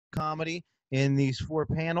comedy in these 4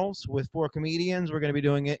 panels with 4 comedians. We're going to be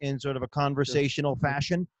doing it in sort of a conversational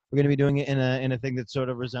fashion. We're going to be doing it in a thing that sort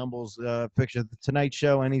of resembles a picture of the Tonight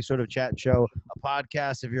Show, any sort of chat show, a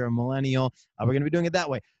podcast. If you're a millennial, we're going to be doing it that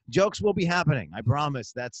way. Jokes will be happening. I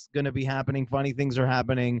promise. That's going to be happening. Funny things are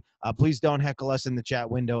happening. Please don't heckle us in the chat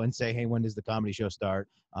window and say, hey, when does the comedy show start?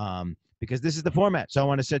 Because this is the format. So I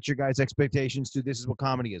want to set your guys' expectations to this is what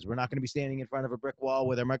comedy is. We're not going to be standing in front of a brick wall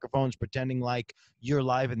with our microphones pretending like you're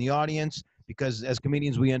live in the audience, because as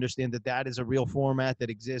comedians, we understand that that is a real format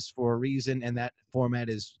that exists for a reason, and that format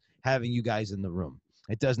is having you guys in the room.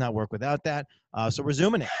 It does not work without that. So we're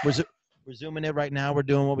zooming it. We're zooming it right now. We're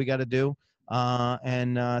doing what we got to do.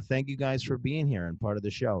 And thank you guys for being here and part of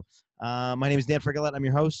the show. My name is Dan Frigolette. I'm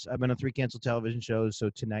your host. I've been on 3 canceled television shows, so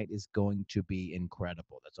tonight is going to be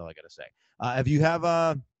incredible. That's all I got to say. If you have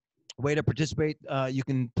a way to participate, you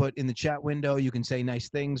can put in the chat window. You can say nice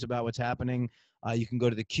things about what's happening. You can go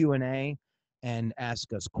to the Q&A and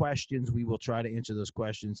ask us questions. We will try to answer those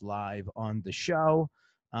questions live on the show.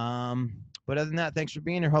 But other than that, thanks for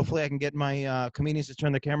being here. Hopefully I can get my comedians to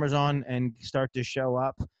turn their cameras on and start to show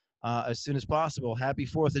up as soon as possible. Happy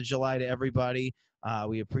 4th of July to everybody.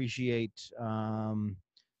 We appreciate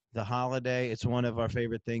the holiday. It's one of our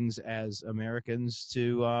favorite things as Americans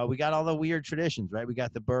to, we got all the weird traditions, right? We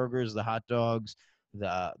got the burgers, the hot dogs,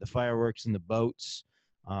 the fireworks, and the boats.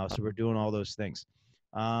 So we're doing all those things.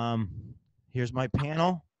 Here's my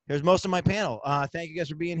panel. Here's most of my panel. Thank you guys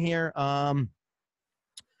for being here.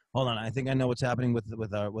 Hold on. I think I know what's happening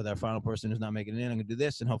with our final person who's not making it in. I'm going to do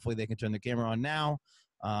this, and hopefully they can turn the camera on now.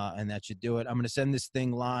 And that should do it. I'm going to send this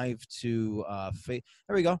thing live to there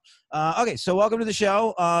we go. Okay, so welcome to the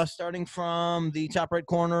show. Starting from the top right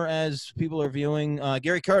corner as people are viewing,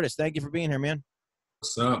 Gary Curtis, thank you for being here, man.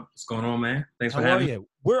 What's up? What's going on, man? Thanks for having me.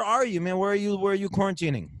 Where are you, man? Where are you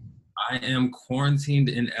quarantining? I am quarantined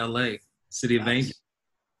in LA, city of angels.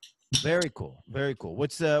 Very cool. Very cool.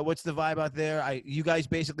 What's the vibe out there? You guys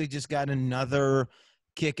basically just got another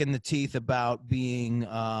kick in the teeth about being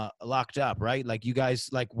locked up, right? Like you guys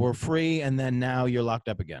were free and then now you're locked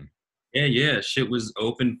up again. Yeah. Shit was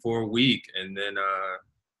open for a week and then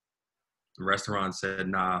the restaurant said,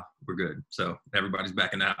 nah, we're good. So everybody's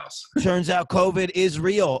back in the house. Turns out COVID is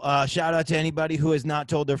real. Shout out to anybody who has not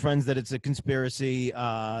told their friends that it's a conspiracy.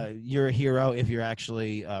 You're a hero if you're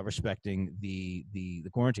actually respecting the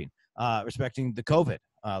quarantine, respecting the COVID.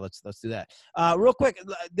 Let's do that. Real quick.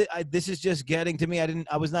 This is just getting to me.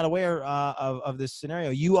 I was not aware of this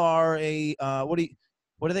scenario. You are a what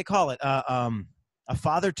do they call it? A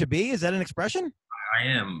father to be? Is that an expression? I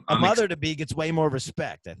am. A mother to be gets way more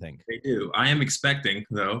respect, I think. They do. I am expecting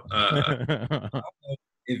though.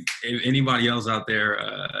 If anybody else out there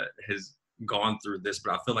has gone through this,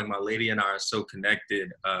 but I feel like my lady and I are so connected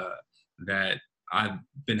that I've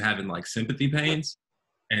been having like sympathy pains.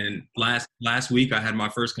 And last week I had my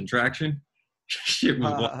first contraction. Shit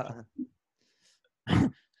was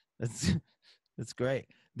wild. That's great.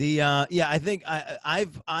 I think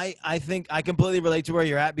I think I completely relate to where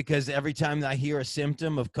you're at, because every time I hear a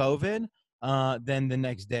symptom of COVID, then the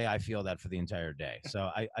next day I feel that for the entire day. So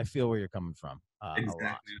I feel where you're coming from.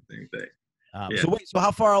 Exactly the same thing. Yeah. So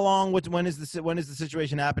how far along? When is the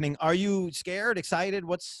situation happening? Are you scared? Excited?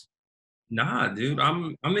 Nah, dude.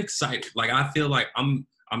 I'm excited. Like I feel like I'm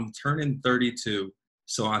turning 32.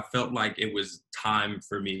 So I felt like it was time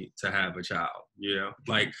for me to have a child, you know?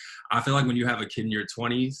 Like, I feel like when you have a kid in your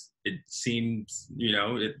 20s, it seems, you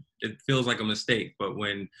know, it feels like a mistake. But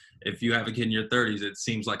if you have a kid in your 30s, it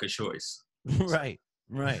seems like a choice. Right.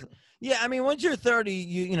 Yeah, I mean, once you're 30,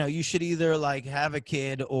 you should either, like, have a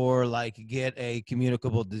kid or, like, get a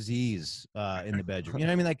communicable disease in the bedroom. You know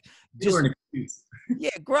what I mean? Like, just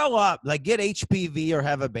grow up. Like, get HPV or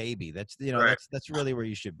have a baby. That's, right. that's really where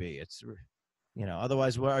you should be. It's...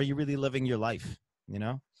 otherwise, where are you really living your life?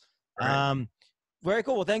 Right. Very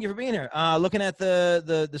cool. Well, thank you for being here. Looking at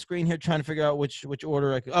the screen here, trying to figure out which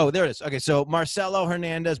order there it is. Okay, so Marcello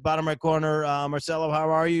Hernandez, bottom right corner. Marcello, how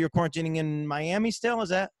are you? You're quarantining in Miami still, is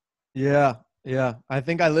that? Yeah. I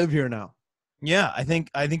think I live here now. Yeah, I think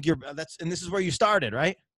you're. And this is where you started,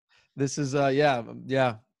 right? This is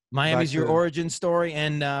yeah. Miami's your origin story,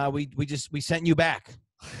 and we sent you back.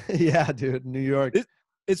 Yeah, dude, New York.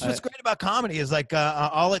 It's what's great about comedy is like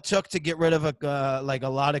all it took to get rid of a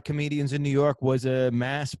lot of comedians in New York was a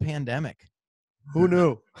mass pandemic. Who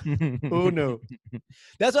knew? Who knew?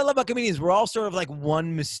 That's what I love about comedians. We're all sort of like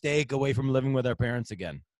one mistake away from living with our parents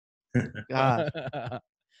again. God.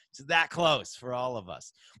 It's that close for all of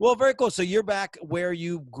us. Well, very cool. So you're back where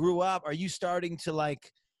you grew up. Are you starting to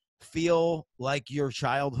like feel like your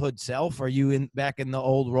childhood self? Are you back in the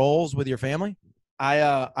old roles with your family?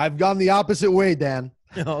 I've gone the opposite way, Dan.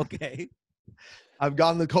 Okay. I've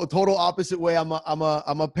gone the total opposite way. I'm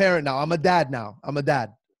a parent now. I'm a dad now. I'm a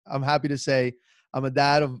dad. I'm happy to say I'm a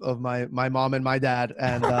dad of my mom and my dad,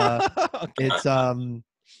 and Okay.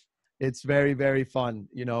 it's very, very fun.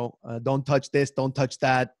 You know, don't touch this, don't touch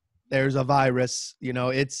that. There's a virus. You know,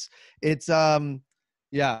 it's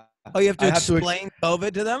yeah. Oh, you have to I have to explain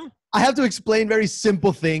COVID to them? I have to explain very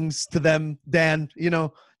simple things to them, Dan. You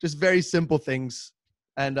know, just very simple things.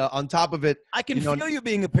 And on top of it, I can you know, feel you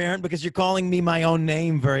being a parent because you're calling me my own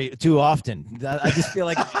name too often. I just feel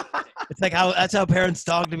like it's like that's how parents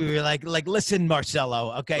talk to me. We're like, listen,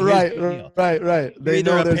 Marcello. Okay, here's right, the deal. right. You're They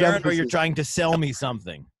either know a there's parent or you're emphasis. trying to sell me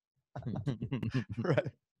something. Right.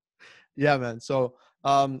 Yeah, man. So,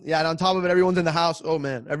 yeah, and on top of it, everyone's in the house. Oh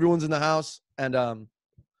man, everyone's in the house, and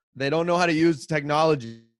they don't know how to use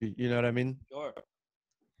technology. You know what I mean? Sure.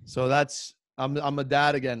 So I'm a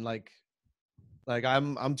dad again. Like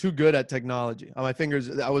I'm too good at technology. On my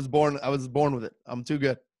fingers, I was born with it. I'm too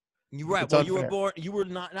good. You're right. It's Well, you were unfair. born. You were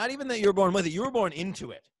not even that you were born with it. You were born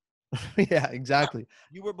into it. Yeah, exactly.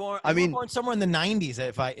 You were born. I You were mean, born somewhere in the '90s.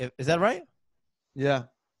 Is that right? yeah.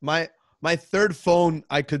 My third phone,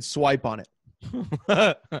 I could swipe on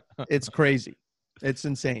it. It's crazy. It's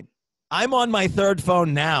insane. I'm on my third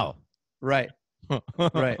phone now. Right.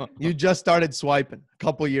 Right. You just started swiping a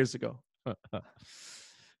couple years ago.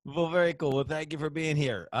 Well, very cool. Well, thank you for being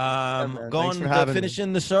here. man. Thanks Going for to having me. finish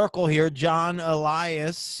in the circle here, Jon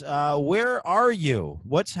Elias. Where are you?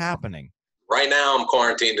 What's happening? Right now, I'm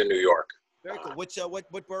quarantined in New York. Very cool.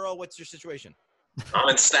 What borough? What's your situation? I'm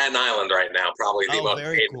in Staten Island right now, probably the most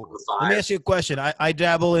Very hated cool. of the Let me five. ask you a question. I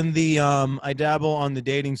dabble in the I dabble on the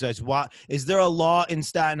dating sites. Why is there a law in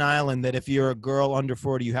Staten Island that if you're a girl under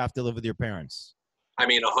 40, you have to live with your parents? I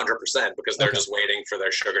mean, 100%, because they're Okay. just waiting for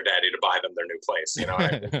their sugar daddy to buy them their new place. You know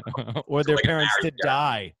what I mean? Or their like a parents to marriage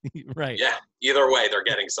die. Right. Yeah, either way, they're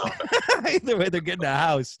getting something. Either way, they're getting a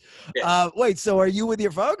house. Yeah. Wait, so are you with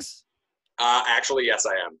your folks? Actually, yes,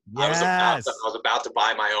 I am. Yes. I was about to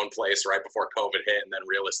buy my own place right before COVID hit, and then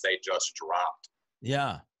real estate just dropped.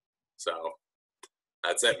 Yeah. So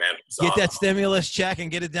that's it, man. So, Get that stimulus check and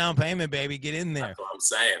get a down payment, baby. Get in there. that's what I'm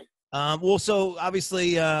saying. Well, so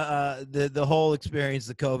obviously, the whole experience,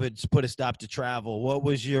 the COVID's put a stop to travel. What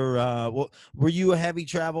was your? Were you a heavy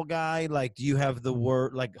travel guy? Like, do you have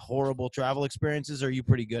horrible travel experiences? Or are you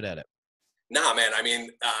pretty good at it? Nah, man. I mean,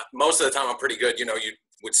 most of the time I'm pretty good. You know, you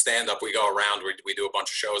would stand up, we go around, we do a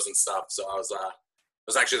bunch of shows and stuff. So I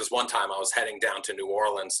was actually this one time I was heading down to New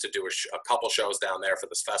Orleans to do a couple shows down there for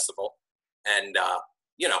this festival. And,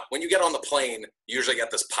 you know, when you get on the plane, you usually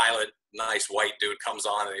get this pilot, nice white dude comes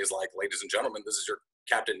on and he's like, ladies and gentlemen, this is your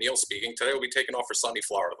Captain Neil speaking. Today we'll be taking off for sunny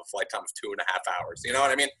Florida with a flight time of 2.5 hours. You know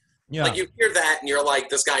what I mean? Yeah. Like you hear that and you're like,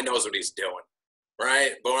 this guy knows what he's doing,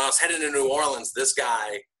 right? But when I was heading to New Orleans, this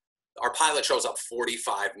guy, our pilot shows up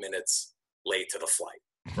 45 minutes late to the flight,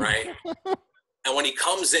 right? And when he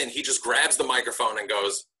comes in, he just grabs the microphone and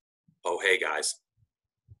goes, "Oh, hey, guys."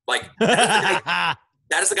 Like, that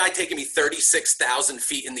is the guy taking me 36,000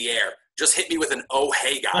 feet in the air. Just hit me with an, "Oh,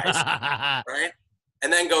 hey, guys." Right?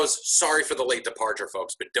 And then goes, "Sorry for the late departure,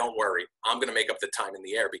 folks, but don't worry. I'm going to make up the time in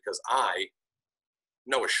the air because I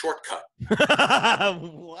know a shortcut."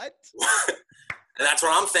 What? And that's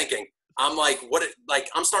what I'm thinking. I'm like,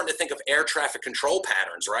 I'm starting to think of air traffic control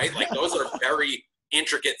patterns, right? Like those are very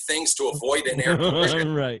intricate things to avoid an air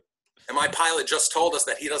collision. Right. And my pilot just told us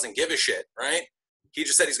that he doesn't give a shit, right? He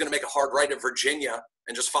just said he's going to make a hard right to Virginia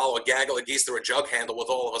and just follow a gaggle of geese through a jug handle with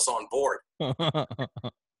all of us on board.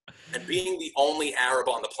 And being the only Arab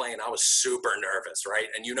on the plane, I was super nervous, right?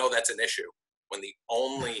 And you know that's an issue when the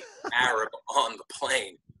only Arab on the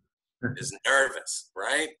plane is nervous,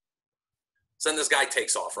 right? So then this guy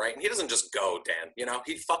takes off, right? And he doesn't just go, Dan. You know,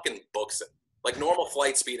 he fucking books it. Like normal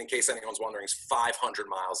flight speed, in case anyone's wondering, is 500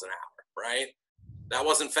 miles an hour, right? That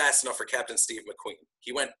wasn't fast enough for Captain Steve McQueen.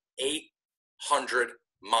 He went 800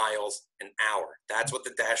 miles an hour. That's what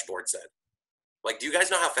the dashboard said. Like, do you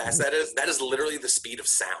guys know how fast that is? That is literally the speed of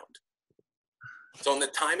sound. So in the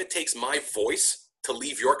time it takes my voice to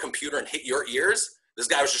leave your computer and hit your ears, this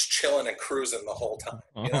guy was just chilling and cruising the whole time,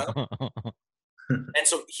 you know? And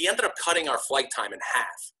so he ended up cutting our flight time in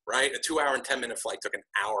half, right? A 2-hour and 10-minute flight took an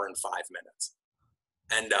hour and 5 minutes.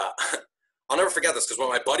 And I'll never forget this because when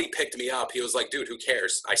my buddy picked me up, he was like, "Dude, who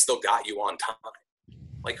cares? I still got you on time."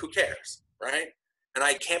 Like, who cares, right? And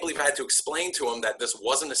I can't believe I had to explain to him that this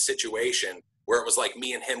wasn't a situation where it was like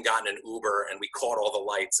me and him got in an Uber and we caught all the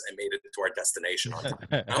lights and made it to our destination on time.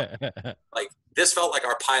 You know? Like, this felt like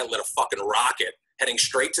our pilot lit a fucking rocket heading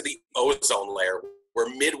straight to the ozone layer where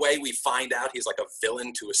midway we find out he's like a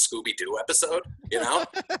villain to a Scooby-Doo episode, you know?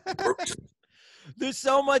 There's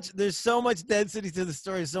so much density to the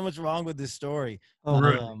story. So much wrong with this story.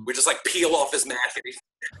 We just like peel off his mask.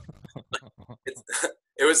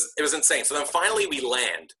 It was insane. So then finally we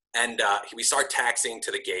land and we start taxiing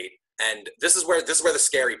to the gate. And this is where the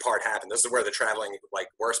scary part happened. This is where the traveling like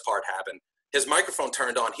worst part happened. His microphone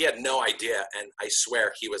turned on. He had no idea, and I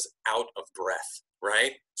swear he was out of breath.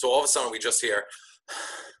 Right. So all of a sudden we just hear,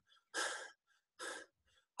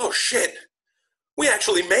 "Oh shit. We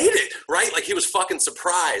actually made it," right? Like he was fucking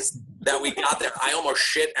surprised that we got there. I almost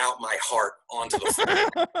shit out my heart onto the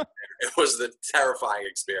floor. It was the terrifying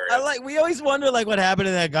experience. We always wonder like what happened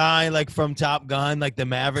to that guy like from Top Gun, like the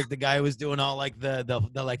Maverick, the guy who was doing all like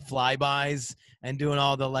the like flybys and doing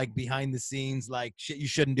all the like behind the scenes like shit you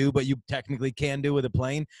shouldn't do but you technically can do with a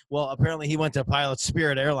plane. Well, apparently he went to pilot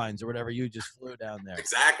Spirit Airlines or whatever you just flew down there.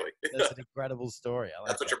 Exactly. That's an incredible story.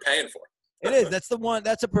 That's what you're paying for. It is. That's the one.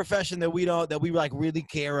 That's a profession that we like really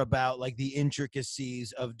care about, like the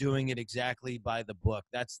intricacies of doing it exactly by the book.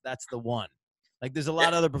 That's the one. Like there's a lot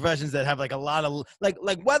of other professions that have like a lot of like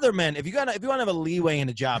weathermen. If you want to have a leeway in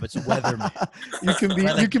a job, it's a weatherman.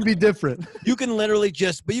 You can be different. You can literally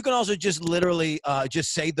but you can also just literally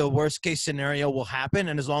just say the worst case scenario will happen,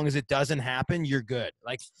 and as long as it doesn't happen, you're good.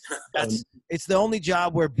 Like it's the only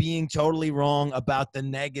job where being totally wrong about the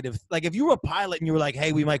negative. Like if you were a pilot and you were like,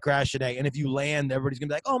 "Hey, we might crash today," and if you land, everybody's gonna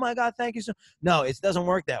be like, "Oh my God, thank you so." No, it doesn't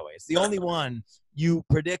work that way. It's the only one. You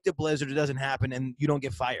predict a blizzard, it doesn't happen, and you don't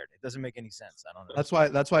get fired. It doesn't make any sense. I don't know.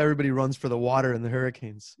 That's why everybody runs for the water in the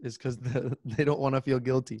hurricanes, is because they don't want to feel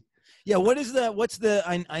guilty. Yeah,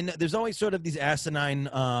 I know there's always sort of these asinine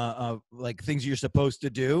like things you're supposed to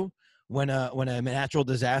do when a natural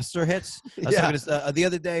disaster hits. The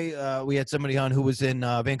other day we had somebody on who was in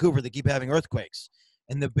Vancouver. They keep having earthquakes,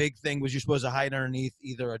 and the big thing was you're supposed to hide underneath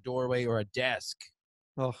either a doorway or a desk.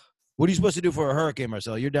 Oh, what are you supposed to do for a hurricane,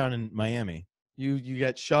 Marcel? You're down in Miami. You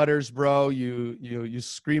get shutters, bro. You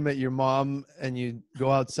scream at your mom and you go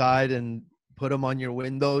outside and put them on your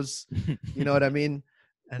windows. You know what I mean?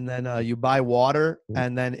 And then you buy water.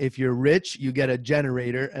 And then if you're rich, you get a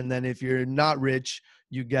generator. And then if you're not rich,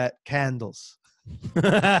 you get candles.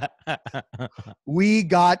 We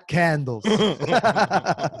got candles.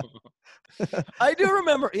 I do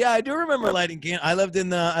remember lighting candles. I lived in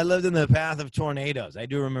the path of tornadoes. I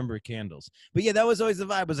do remember candles. But yeah, that was always the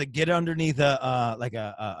vibe. Was like get underneath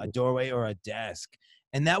a doorway or a desk.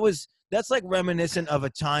 And that's like reminiscent of a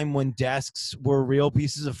time when desks were real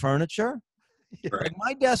pieces of furniture. Right. Like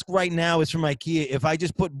my desk right now is from IKEA. If I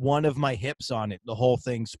just put one of my hips on it, the whole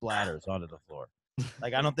thing splatters onto the floor.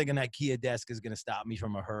 Like I don't think an IKEA desk is going to stop me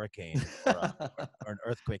from a hurricane or an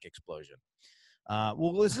earthquake explosion.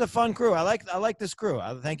 Well, this is a fun crew. I like this crew.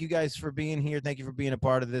 Thank you guys for being here. Thank you for being a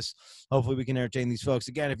part of this. Hopefully we can entertain these folks.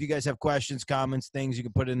 Again, if you guys have questions, comments, things, you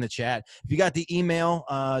can put it in the chat. If you got the email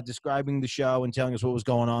describing the show and telling us what was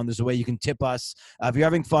going on, there's a way you can tip us. If you're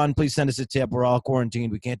having fun, please send us a tip. We're all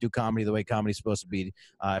quarantined. We can't do comedy the way comedy's supposed to be.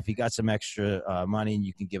 If you got some extra money and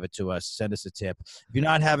you can give it to us, send us a tip. If you're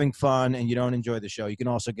not having fun and you don't enjoy the show, you can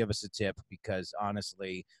also give us a tip because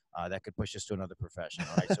honestly, that could push us to another profession.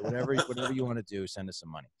 All right. So whatever you want to do, send us some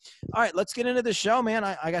money. All right, let's get into the show, man.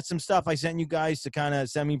 I got some stuff I sent you guys to kind of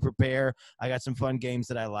semi-prepare. I got some fun games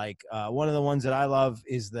that I like. One of the ones that I love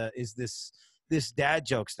is this dad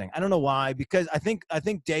jokes thing. I don't know why, because I think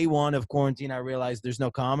day one of quarantine, I realized there's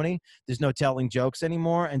no comedy. There's no telling jokes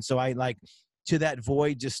anymore. And so I like to that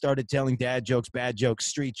void just started telling dad jokes, bad jokes,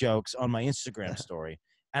 street jokes on my Instagram story.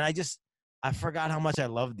 And I forgot how much I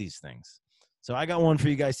love these things. So I got one for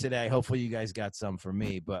you guys today. Hopefully you guys got some for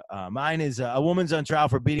me. But mine is a woman's on trial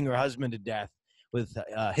for beating her husband to death with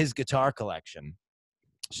his guitar collection.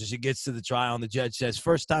 So she gets to the trial, and the judge says,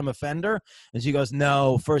 first-time offender? And she goes,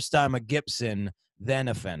 no, first-time a Gibson, then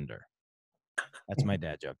offender. That's my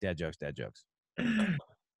dad joke. Dad jokes. I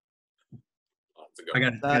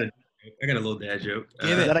got a little dad joke.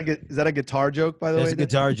 Is that a guitar joke, by the way? It's a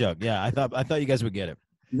guitar joke. Yeah, I thought you guys would get it.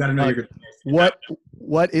 You got to know your guitar.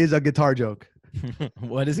 What is a guitar joke?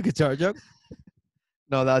 What is a guitar joke?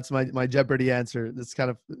 No, that's my Jeopardy answer. It kind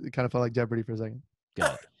of felt like Jeopardy for a second.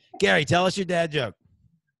 Got it. Gary, tell us your dad joke.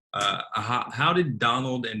 How did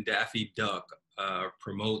Donald and Daffy Duck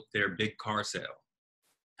promote their big car sale?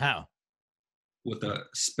 How? With a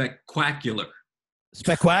spectacular.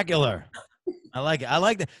 Spectacular. I like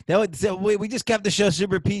it. So we just kept the show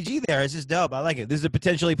super PG there. It's just dope. I like it. This is a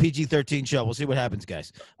potentially PG-13 show. We'll see what happens,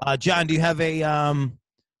 guys. John, do you have a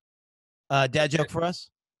dad joke for us?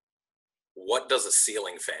 What does a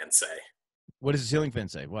ceiling fan say? What does a ceiling fan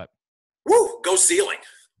say? What? Woo! Go ceiling.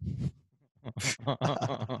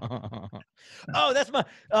 Oh, that's my.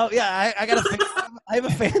 Oh yeah, I got a. I have a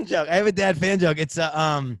fan joke. I have a dad fan joke. It's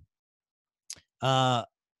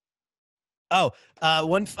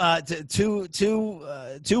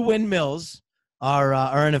two windmills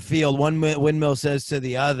are in a field. One windmill says to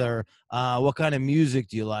the other, "What kind of music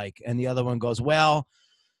do you like?" And the other one goes, "Well,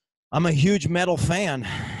 I'm a huge metal fan."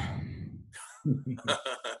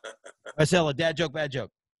 Marcello, dad joke, bad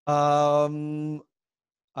joke.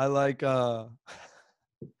 I like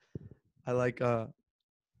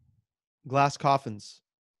glass coffins.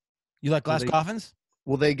 You like glass coffins?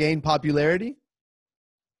 Will they gain popularity?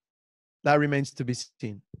 That remains to be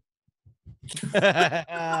seen.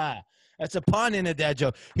 That's a pun in a dad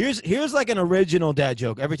joke. Here's like an original dad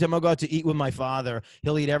joke. Every time I go out to eat with my father,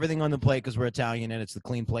 he'll eat everything on the plate because we're Italian and it's the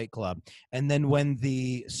clean plate club. And then when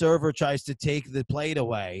the server tries to take the plate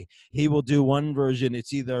away, he will do one version.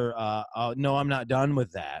 It's either no, I'm not done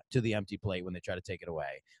with that, to the empty plate when they try to take it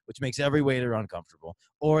away, which makes every waiter uncomfortable.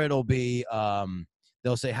 Or it'll be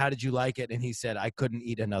they'll say, "How did you like it?" And he said, "I couldn't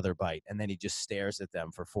eat another bite." And then he just stares at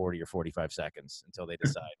them for 40 or 45 seconds until they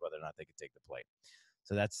decide whether or not they can take the plate.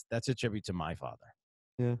 So that's a tribute to my father.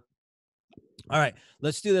 Yeah. All right,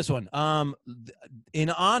 let's do this one. In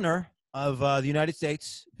honor of the United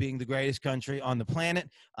States being the greatest country on the planet,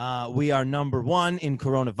 we are number one in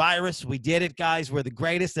coronavirus. We did it, guys. We're the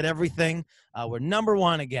greatest at everything. We're number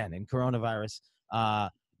one again in coronavirus.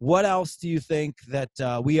 What else do you think that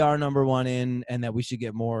we are number one in and that we should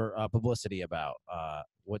get more publicity about?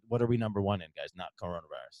 What are we number one in, guys? Not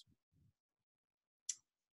coronavirus.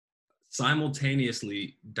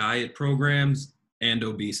 Simultaneously, diet programs and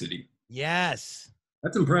obesity. Yes.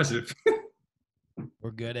 That's impressive.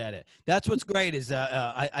 We're good at it. That's what's great is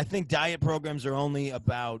I think diet programs are only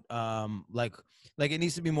about like it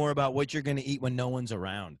needs to be more about what you're going to eat when no one's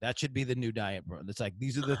around. That should be the new diet. It's like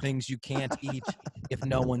these are the things you can't eat if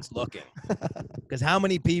no one's looking. Because how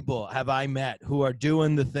many people have I met who are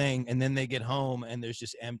doing the thing and then they get home and there's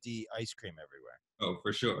just empty ice cream everywhere? Oh,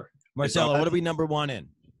 for sure. Marcello, what are we number one in?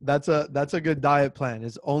 That's a good diet plan.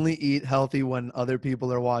 Is only eat healthy when other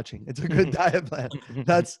people are watching. It's a good diet plan.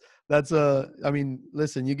 I mean,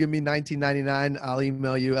 listen, you give me $19.99, I'll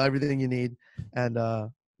email you everything you need, and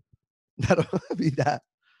that'll be that.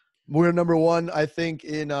 We're number one, I think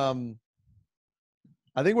we're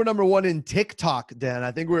number one in TikTok, Dan.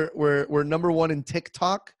 I think we're number one in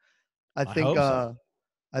TikTok. I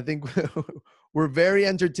think we're very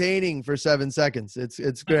entertaining for 7 seconds.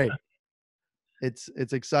 It's great.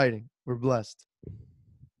 It's exciting. We're blessed.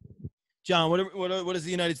 John, what is the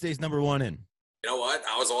United States number one in? You know what?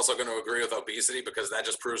 I was also going to agree with obesity because that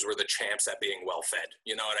just proves we're the champs at being well fed.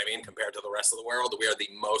 You know what I mean? Compared to the rest of the world, we are the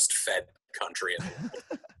most fed country in the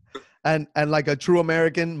world. and like a true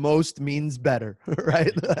American, most means better,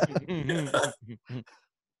 right?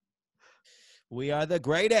 We are the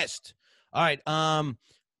greatest. All right.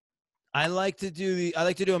 I like to do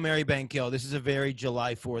a Mary Bank Kill. This is a very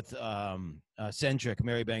July 4th centric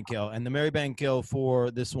Mary Bank Kill, and the Mary Bank Kill for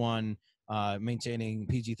this one, maintaining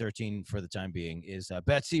PG-13 for the time being, is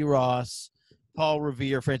Betsy Ross, Paul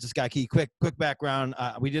Revere, Francis Scott Key. Quick background.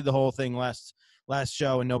 We did the whole thing last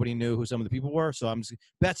show, and nobody knew who some of the people were. So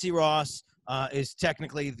Betsy Ross is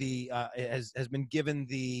technically has been given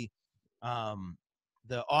the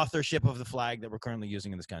authorship of the flag that we're currently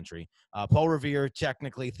using in this country. Paul Revere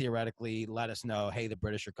technically, theoretically, let us know, hey, the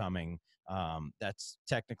British are coming. That's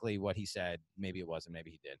technically what he said. Maybe it wasn't.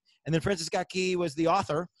 Maybe he did. And then Francis Scott Key was the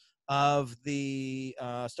author of the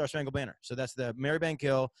Star Spangled Banner. So that's the Mary Bank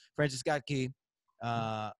Kill, Francis Scott Key,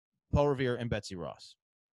 Paul Revere, and Betsy Ross.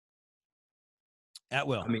 At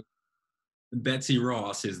will. I mean, Betsy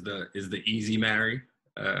Ross is the easy marry.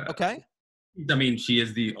 Okay. I mean, she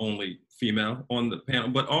is the only female on the panel,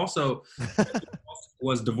 but also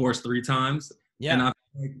was divorced 3 times. Yeah. And I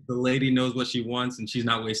feel like the lady knows what she wants and she's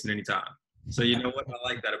not wasting any time. So you know what? I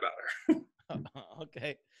like that about her.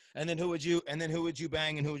 Okay. And then who would you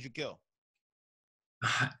bang and who would you kill?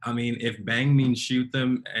 I mean, if bang means shoot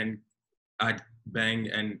them, and I'd bang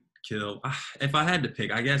and kill. If I had to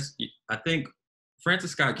pick, I think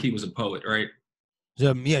Francis Scott Key was a poet, right?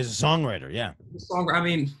 So, yeah, he's a songwriter. Yeah. I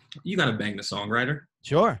mean, you got to bang the songwriter.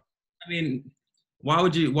 Sure. I mean, why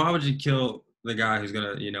would you kill the guy who's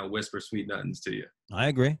gonna, whisper sweet nothings to you? I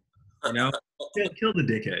agree. Kill the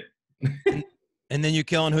dickhead. And then you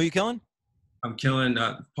killing who? You killing? I'm killing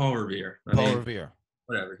Paul Revere. Revere.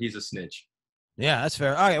 Whatever. He's a snitch. Yeah, that's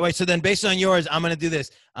fair. All right, wait. So then, based on yours, I'm gonna do this.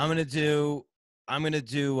 I'm gonna do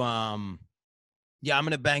Yeah, I'm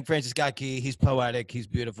going to bang Francis Scott Key. He's poetic. He's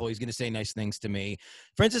beautiful. He's going to say nice things to me.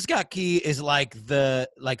 Francis Scott Key is like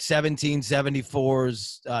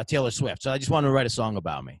 1774's Taylor Swift. So I just want to write a song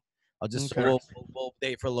about me. I'll just Okay. we'll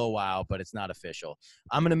date for a little while, but it's not official.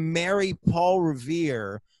 I'm going to marry Paul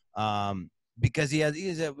Revere because he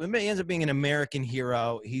ends up being an American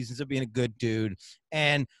hero. He ends up being a good dude.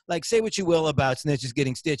 And like, say what you will about snitches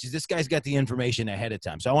getting stitches. This guy's got the information ahead of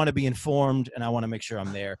time. So I want to be informed and I want to make sure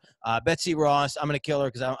I'm there. Betsy Ross, I'm going to kill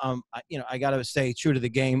her because I got to stay true to the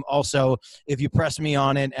game. Also, if you press me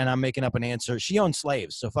on it and I'm making up an answer, she owns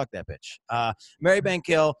slaves. So fuck that bitch. Mary Bank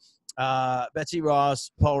Hill, Betsy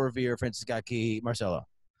Ross, Paul Revere, Francis Scott Key, Marcello.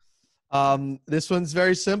 This one's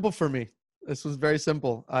very simple for me. This was very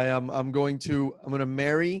simple. I'm going to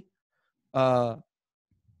marry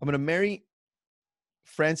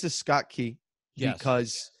Francis Scott Key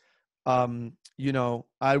because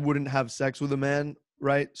I wouldn't have sex with a man,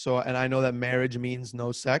 right? So, and I know that marriage means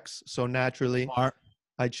no sex. So naturally, Smart.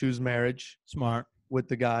 I choose marriage. Smart. With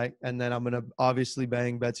the guy, and then I'm gonna obviously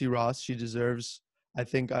bang Betsy Ross. She deserves. I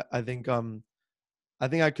think I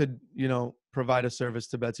could, provide a service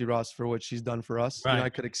to Betsy Ross for what she's done for us. Right. I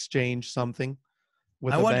could exchange something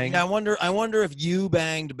with a bang. I wonder if you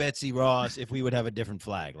banged Betsy Ross, if we would have a different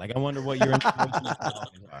flag. Like, I wonder what your emotional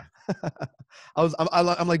are.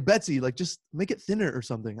 I'm like, Betsy, like, just make it thinner or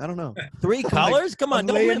something. I don't know. 3 colors? Come on,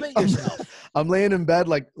 don't limit yourself. I'm laying in bed,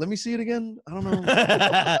 like, let me see it again. I don't know.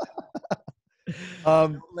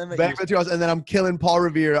 Bang Betsy Ross, and then I'm killing Paul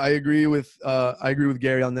Revere. I agree with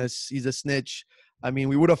Gary on this. He's a snitch. I mean,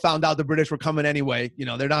 we would have found out the British were coming anyway.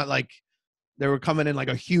 They're not like they were coming in like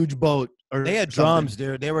a huge boat. Or they had something. Drums,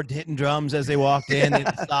 dude. They were hitting drums as they walked in. They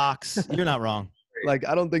had socks. You're not wrong. Like,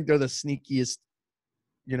 I don't think they're the sneakiest.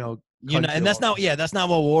 And that's not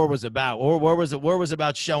what war was about. War was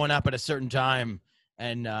about showing up at a certain time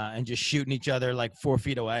and just shooting each other like 4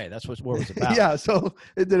 feet away. That's what war was about. Yeah, so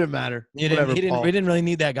it didn't matter. We didn't really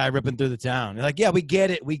need that guy ripping through the town. Like, yeah, we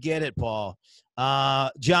get it, Paul.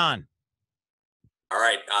 John. All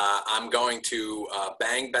right, I'm going to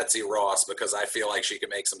bang Betsy Ross because I feel like she could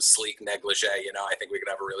make some sleek negligee. I think we could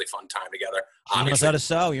have a really fun time together. She knows how to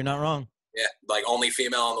sew. You're not wrong. Yeah, like only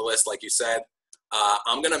female on the list, like you said.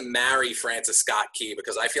 I'm going to marry Francis Scott Key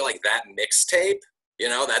because I feel like that mixtape,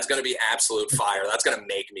 that's going to be absolute fire. That's going to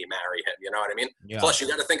make me marry him. You know what I mean? Yeah. Plus, you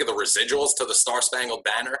got to think of the residuals to the Star Spangled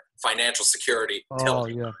Banner, financial security. Oh,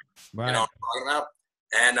 yeah. Right. You know what I'm talking about?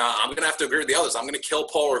 And I'm going to have to agree with the others. I'm going to kill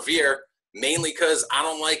Paul Revere mainly because I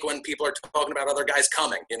don't like when people are talking about other guys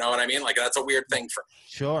coming. You know what I mean? Like, that's a weird thing for me.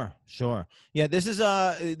 Sure. Yeah, this is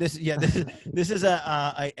an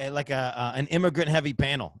immigrant heavy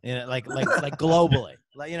panel, like globally.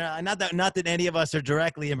 Like, not that any of us are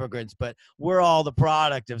directly immigrants, but we're all the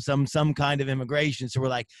product of some kind of immigration. So we're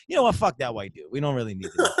like, you know what? Fuck that white dude. We don't really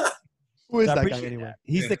need to. Who is that guy anyway?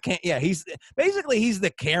 He's the Karen.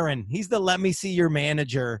 He's the let me see your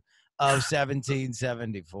manager of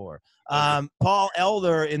 1774. Paul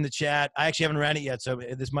Elder in the chat. I actually haven't read it yet, so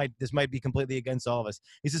this might be completely against all of us.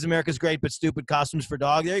 He says America's great, but stupid costumes for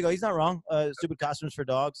dogs. There you go. He's not wrong. Stupid costumes for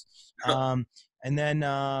dogs. And then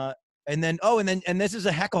this is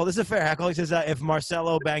a heckle. This is a fair heckle. He says if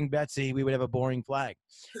Marcello banged Betsy, we would have a boring flag,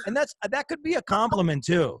 and that could be a compliment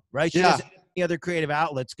too, right? She doesn't have any other creative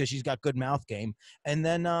outlets because she's got good mouth game. And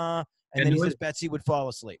then he says Betsy would fall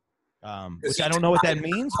asleep. Which I don't know what that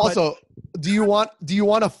means. Also, do you want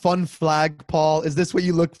a fun flag, Paul? Is this what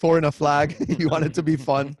you look for in a flag? You want it to be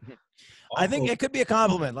fun? I think it could be a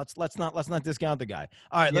compliment. Let's not discount the guy.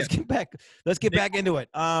 All right, let's get back into it.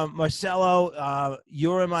 Marcello,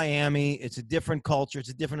 you're in Miami. It's a different culture. It's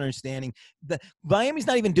a different understanding. Miami's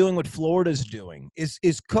not even doing what Florida's doing. Is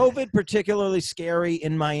COVID particularly scary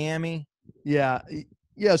in Miami? Yeah.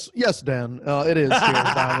 Yes, Dan. It is scary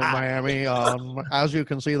down in Miami. As you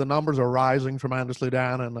can see, the numbers are rising tremendously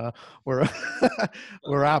down, and we're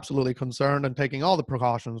we're absolutely concerned and taking all the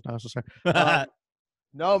precautions necessary.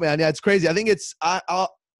 No, man. Yeah, it's crazy. I think it's I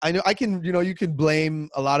know I can. You can blame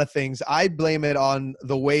a lot of things. I blame it on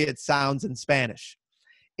the way it sounds in Spanish.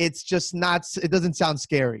 It's just not. It doesn't sound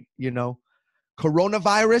scary.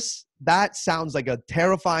 Coronavirus. That sounds like a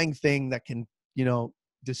terrifying thing that can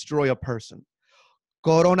destroy a person.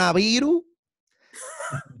 Coronavirus.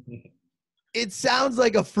 It sounds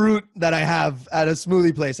like a fruit that I have at a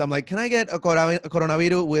smoothie place. I'm like, can I get a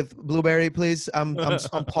coronavirus with blueberry, please? I'm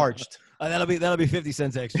parched. That'll be 50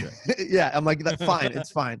 cents extra. Yeah, I'm like, that's fine.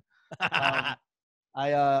 It's fine.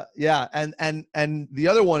 And the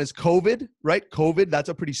other one is COVID, right? COVID, that's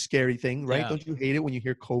a pretty scary thing, right? Yeah. Don't you hate it when you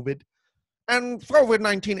hear COVID? And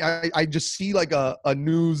COVID-19, I just see like a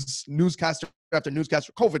newscaster after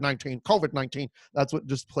newscaster, COVID-19. That's what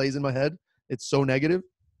just plays in my head. It's so negative.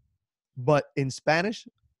 But in Spanish,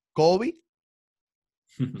 Colby,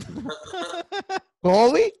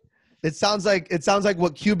 Colby, it sounds like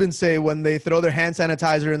what Cubans say when they throw their hand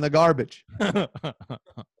sanitizer in the garbage.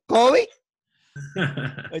 Colby,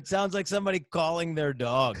 It sounds like somebody calling their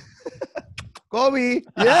dog. Colby,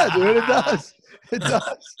 yeah, dude, it does. It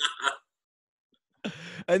does.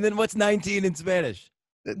 And then what's 19 in Spanish?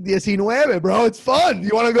 19, bro. It's fun.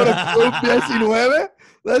 You want to go to Club 19?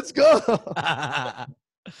 Let's go.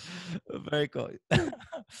 Very cool. All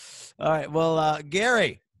right. Well,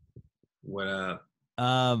 Gary. What up?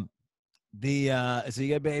 So you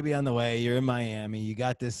got a baby on the way. You're in Miami. You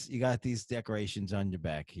got these decorations on your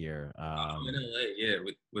back here. I'm in LA, yeah,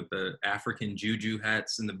 with the African juju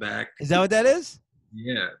hats in the back. Is that what that is?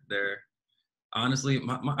 Yeah, they're honestly,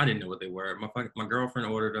 I didn't know what they were. My girlfriend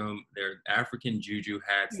ordered them. They're African juju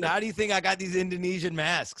hats. How do you think I got these Indonesian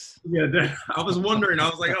masks? Yeah, I was wondering. I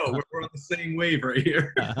was like, oh, we're on the same wave right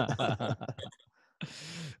here.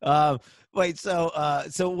 Wait, so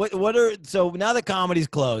now that comedy's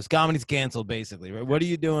closed, comedy's canceled, basically, right? What are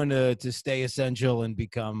you doing to stay essential and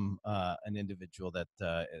become an individual that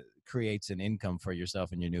creates an income for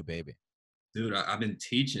yourself and your new baby? Dude, I've been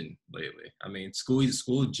teaching lately. I mean, school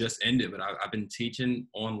just ended, but I've been teaching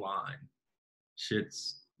online.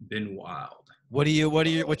 Shit's been wild. What's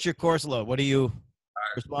your course load? What are you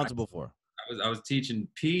responsible for? I was teaching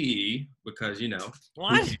PE because,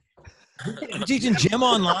 What? You're teaching gym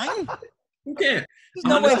online? Who can't? There's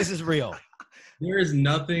no way this is real. There is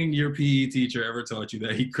nothing your PE teacher ever taught you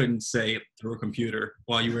that he couldn't say through a computer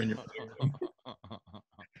while you were in your room.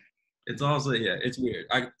 It's also, yeah, it's weird.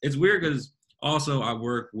 It's weird because also I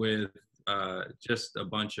work with just a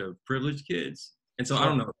bunch of privileged kids. And so I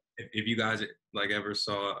don't know if you guys like ever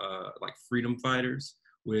saw like Freedom Fighters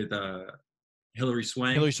with Hillary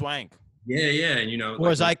Swank. Hillary Swank. Yeah. And or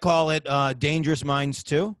as I call it, Dangerous Minds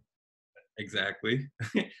 2. Exactly.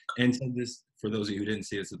 And so this, for those of you who didn't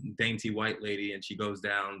see it, it's a dainty white lady, and she goes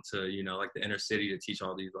down to, like the inner city to teach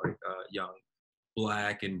all these like young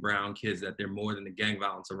Black and brown kids that they're more than the gang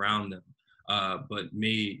violence around them. But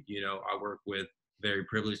me, I work with very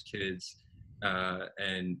privileged kids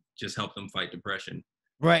and just help them fight depression.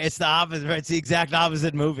 Right. It's the opposite. Right. It's the exact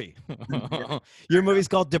opposite movie. Your movie's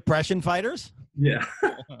called Depression Fighters? Yeah.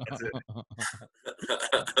 That's it.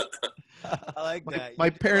 I like that.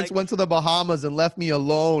 My parents went to the Bahamas and left me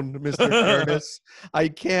alone, Mr. Curtis. I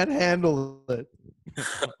can't handle it.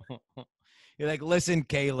 You're like, listen,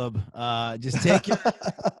 Caleb, just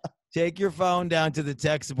take your phone down to the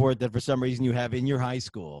tech support that for some reason you have in your high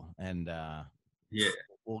school, and yeah,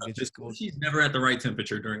 we'll get you school. She's never at the right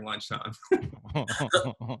temperature during lunchtime.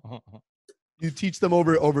 You teach them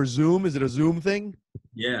over Zoom? Is it a Zoom thing?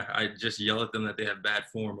 Yeah, I just yell at them that they have bad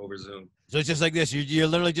form over Zoom. So it's just like this. You're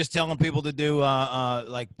literally just telling people to do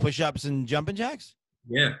like push-ups and jumping jacks?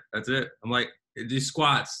 Yeah, that's it. I'm like, do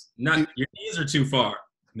squats. Your knees are too far.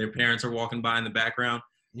 And their parents are walking by in the background.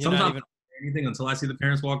 Sometimes I don't say anything until I see the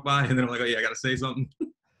parents walk by, and then I'm like, oh yeah, I gotta say something.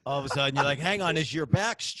 All of a sudden, you're like, hang on, is your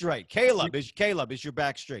back straight? Caleb, is your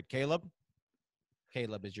back straight? Caleb,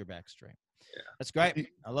 is your back straight? Yeah. That's great.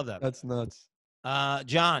 I love that. That's nuts.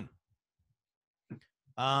 John.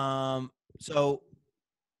 So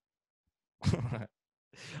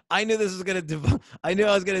I knew this was gonna. I knew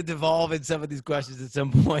I was gonna devolve in some of these questions at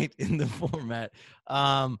some point in the format.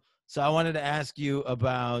 So I wanted to ask you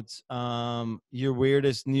about your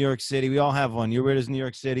weirdest New York City. We all have one. Your weirdest New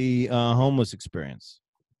York City homeless experience.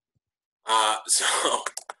 So,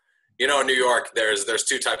 in New York, there's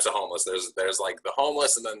two types of homeless. There's like the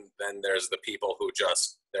homeless, and then there's the people who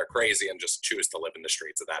they're crazy and just choose to live in the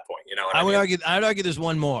streets at that point. I would argue there's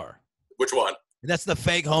one more. Which one? That's the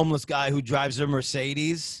fake homeless guy who drives a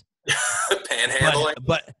Mercedes. Panhandling,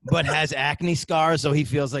 but has acne scars, so he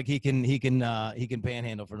feels like he can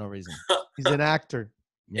panhandle for no reason. He's an actor.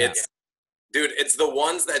 Yeah. It's the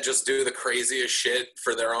ones that just do the craziest shit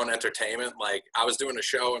for their own entertainment. Like, I was doing a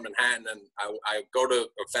show in Manhattan, and I go to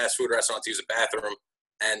a fast food restaurant to use a bathroom,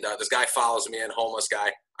 and this guy follows me in, homeless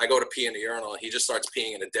guy. I go to pee in the urinal, and he just starts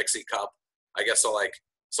peeing in a Dixie cup. I guess so, like,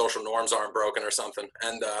 social norms aren't broken or something.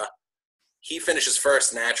 And he finishes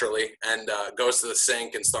first naturally and goes to the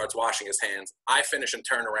sink and starts washing his hands. I finish and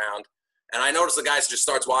turn around, and I notice the guy just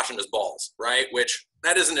starts washing his balls, right? Which,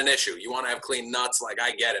 that isn't an issue. You want to have clean nuts. Like,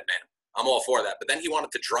 I get it, man. I'm all for that. But then he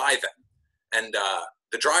wanted to dry them. And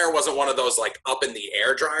the dryer wasn't one of those, like, up in the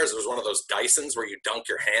air dryers. It was one of those Dysons where you dunk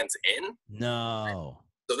your hands in. No.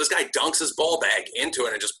 So this guy dunks his ball bag into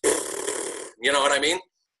it and just, you know what I mean?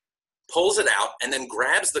 pulls it out, and then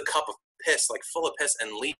grabs the cup of piss, like full of piss,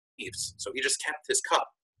 and leaves. So he just kept his cup.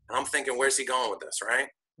 And I'm thinking, where's he going with this, right?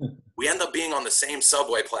 We end up being on the same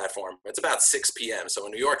subway platform. It's about 6 p.m. So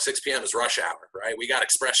in New York, 6 p.m. is rush hour, right? We got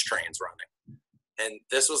express trains running. And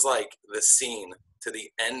this was like the scene to the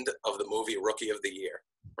end of the movie Rookie of the Year,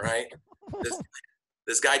 right?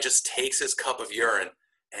 This guy just takes his cup of urine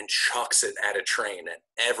and chucks it at a train, and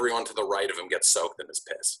everyone to the right of him gets soaked in his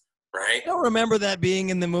piss, right? I don't remember that being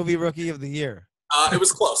in the movie Rookie of the Year. It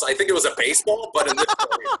was close. I think it was a baseball, but in this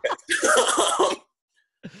movie,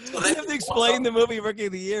 So you have to explain the movie Rookie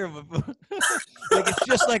of the Year. Like, it's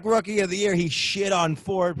just like Rookie of the Year. He shit on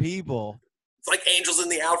 4 people. It's like Angels in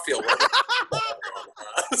the Outfield.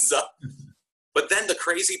 But then the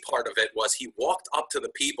crazy part of it was he walked up to the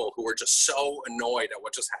people who were just so annoyed at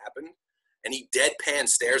what just happened, and he deadpan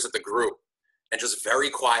stares at the group and just very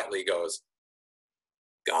quietly goes,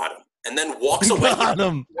 "Got him." And then walks away. Got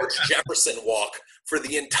him. George Jefferson walk for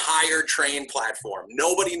the entire train platform.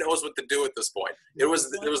 Nobody knows what to do at this point. It was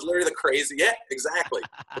literally the crazy, yeah, exactly.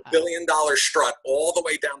 The $1 billion strut all the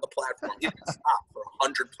way down the platform. He didn't stop for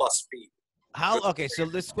 100+ feet. Okay, so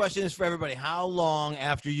this question is for everybody. How long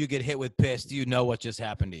after you get hit with piss do you know what just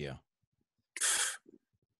happened to you?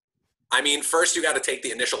 I mean, first you got to take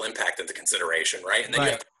the initial impact into consideration, right? And then you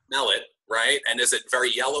have to smell it, right? And is it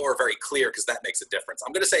very yellow or very clear? Because that makes a difference.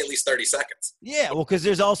 I'm going to say at least 30 seconds. Yeah, well, because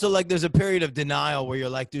there's also there's a period of denial where you're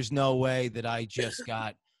like, there's no way that I just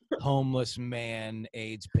got homeless man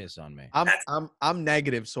AIDS piss on me. I'm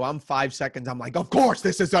negative, so I'm 5 seconds. I'm like, of course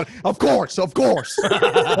this is of course, of course.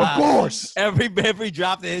 Every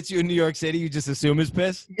drop that hits you in New York City, you just assume is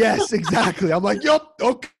piss. Yes, exactly. I'm like, yup,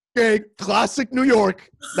 okay, classic New York.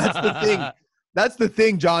 That's the thing. That's the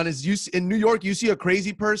thing, John, is in New York, you see a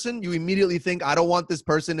crazy person, you immediately think, I don't want this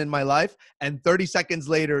person in my life. And 30 seconds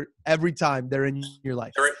later, every time they're in your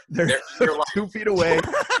life. They're 2 feet away.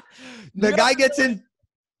 The guy gets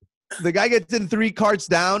in 3 carts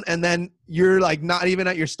down, and then you're like not even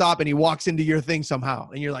at your stop, and he walks into your thing somehow.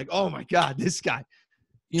 And you're like, oh my God, this guy.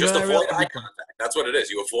 Just avoid eye contact. That's what it is.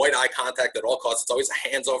 You avoid eye contact at all costs. It's always a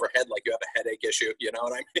hands over head, like you have a headache issue. You know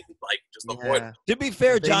what I mean? Like, just avoid it. To be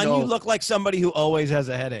fair, John, you look like somebody who always has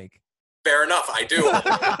a headache. Fair enough. I do.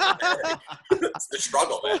 It's the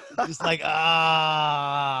struggle, man. Just like,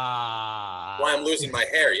 Why I'm losing my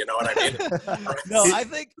hair. You know what I mean? No,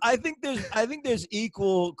 I think there's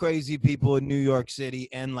equal crazy people in New York City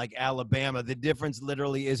and like Alabama. The difference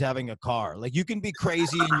literally is having a car. Like, you can be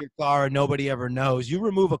crazy in your car and nobody ever knows. You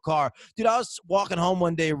remove a car. Dude, I was walking home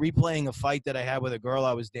one day replaying a fight that I had with a girl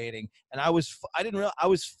I was dating, and I was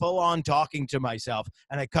full on talking to myself,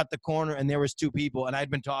 and I cut the corner and there was 2 people, and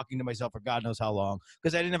I'd been talking to myself for God knows how long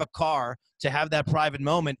because I didn't have a car to have that private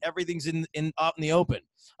moment. Everything's out in the open.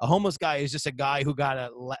 A homeless guy is just a guy who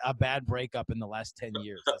got a bad breakup in the last 10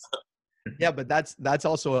 years. Yeah, but that's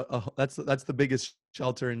also that's the biggest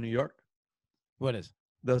shelter in New York. What is?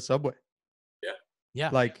 The subway. Yeah.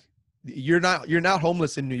 Like, you're not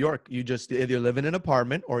homeless in New York. You just either live in an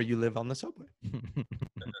apartment or you live on the subway.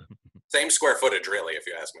 Same square footage, really, if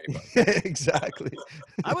you ask me. But. Exactly.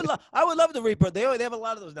 I would love to repurpose. They have a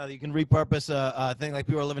lot of those now that you can repurpose a thing. Like,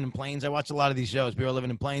 people are living in planes. I watch a lot of these shows. People are living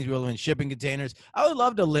in planes. People are living in shipping containers. I would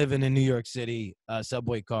love to live in a New York City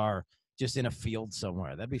subway car, just in a field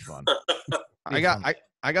somewhere. That'd be fun. I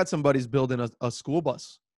got some buddies building a school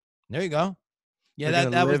bus. There you go. Yeah,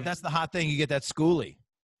 that's the hot thing. You get that schoolie.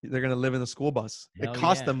 They're gonna live in the school bus. Hell it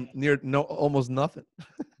cost them almost nothing.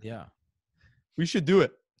 Yeah. We should do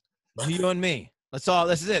it. You and me. This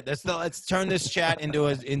is it. Let's turn this chat into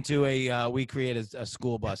a we create a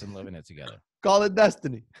school bus and live in it together. Call it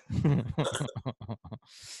destiny. All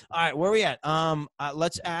right, where are we at?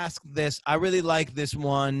 Let's ask this. I really like this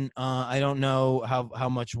one. I don't know how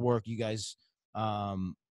much work you guys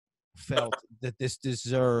felt that this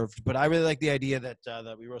deserved, but I really like the idea that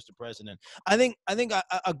we roast the president. I think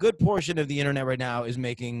a good portion of the internet right now is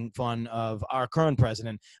making fun of our current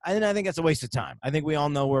president, and I think that's a waste of time. I think we all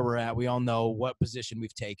know where we're at. We all know what position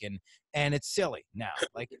we've taken, and it's silly now.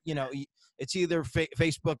 Like, it's either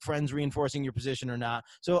Facebook friends reinforcing your position or not.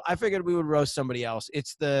 So I figured we would roast somebody else.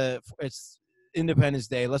 It's Independence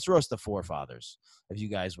Day. Let's roast the forefathers, if you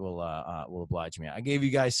guys will oblige me. I gave you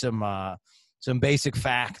guys some basic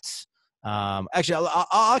facts. Actually,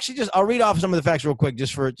 I'll read off some of the facts real quick,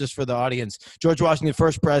 just for the audience. George Washington,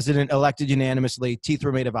 first president, elected unanimously. Teeth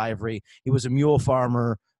were made of ivory. He was a mule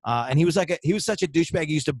farmer, and he was such a douchebag.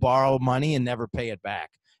 He used to borrow money and never pay it back.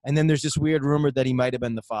 And then there's this weird rumor that he might have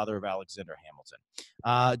been the father of Alexander Hamilton.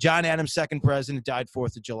 John Adams, second president, died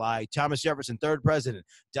 4th of July. Thomas Jefferson, third president,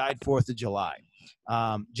 died 4th of July.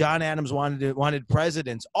 John Adams wanted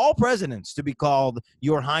presidents, all presidents, to be called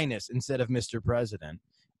Your Highness instead of Mr. President.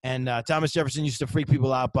 And Thomas Jefferson used to freak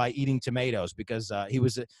people out by eating tomatoes because he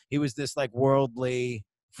was this like worldly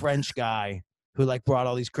French guy who like brought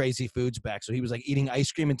all these crazy foods back. So he was like eating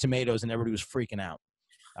ice cream and tomatoes, and everybody was freaking out.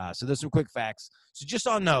 So there's some quick facts. So just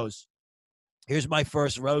on those, here's my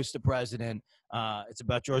first roast of president. It's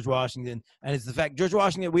about George Washington, and it's the fact George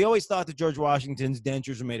Washington. We always thought that George Washington's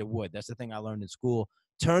dentures were made of wood. That's the thing I learned in school.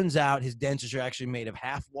 Turns out his dentures are actually made of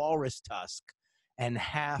half walrus tusk and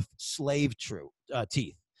half slave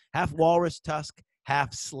teeth. Half walrus tusk,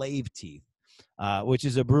 half slave teeth, which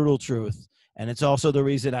is a brutal truth. And it's also the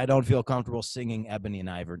reason I don't feel comfortable singing Ebony and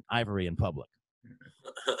Ivory in public.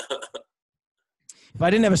 If I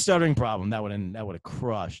didn't have a stuttering problem, that would have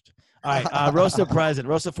crushed. All right, roast of president,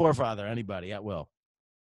 roast of forefather, anybody at will.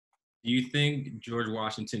 Do you think George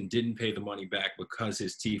Washington didn't pay the money back because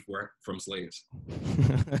his teeth were from slaves?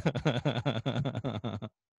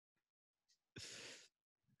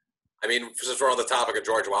 I mean, since we're on the topic of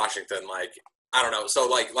George Washington, like, I don't know. So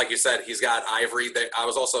like you said, he's got ivory. I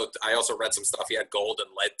also read some stuff. He had gold and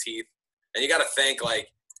lead teeth. And you got to think, like,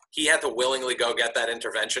 he had to willingly go get that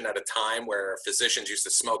intervention at a time where physicians used to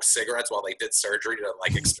smoke cigarettes while they did surgery to,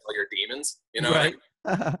 like, expel your demons. You know right.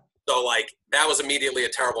 what I mean? So, like, that was immediately a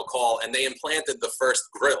terrible call. And they implanted the first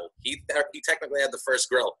grill. He technically had the first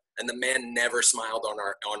grill. And the man never smiled on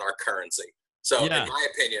our currency. So, in my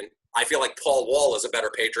opinion, I feel like Paul Wall is a better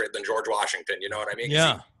patriot than George Washington. You know what I mean? Yeah.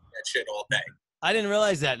 He did that shit all day. I didn't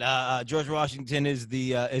realize that George Washington is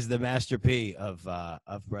the Master P of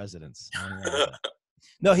presidents.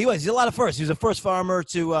 No, he's a lot of firsts. He was the first farmer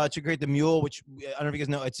to create the mule, which I don't know if you guys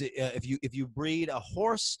know. It's if you breed a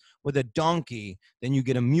horse with a donkey, then you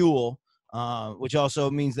get a mule, which also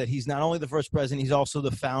means that he's not only the first president, he's also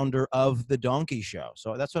the founder of the Donkey Show.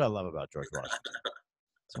 So that's what I love about George Washington.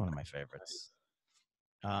 It's one of my favorites.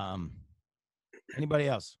 Anybody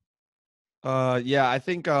else? Yeah, I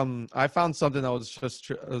think I found something that was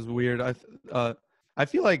just was weird. I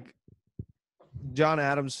feel like John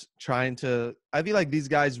Adams I feel like these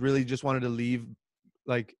guys really just wanted to leave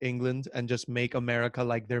like England and just make America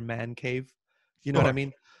like their man cave. You know what I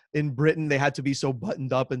mean? In Britain, they had to be so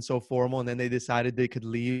buttoned up and so formal, and then they decided they could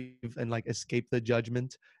leave and like escape the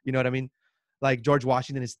judgment. You know what I mean? Like George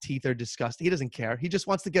Washington, his teeth are disgusting. He doesn't care. He just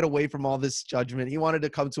wants to get away from all this judgment. He wanted to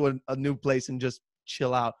come to a new place and just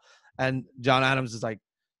chill out. And John Adams is like,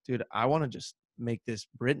 dude, I want to just make this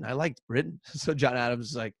Britain. I liked Britain. So John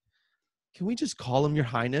Adams is like, can we just call him Your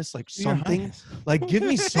Highness? Like something? Highness. Like give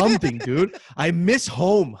me something, dude. I miss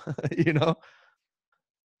home. You know?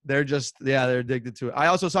 They're addicted to it. I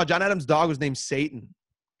also saw John Adams' dog was named Satan.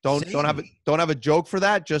 Don't have a joke for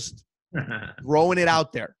that. Just throwing it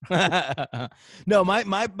out there. No,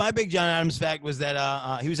 my big John Adams fact was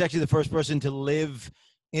that he was actually the first person to live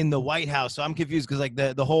in the White House. So I'm confused because like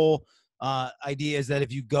the whole idea is that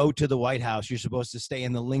if you go to the White House, you're supposed to stay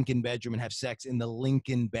in the Lincoln bedroom and have sex in the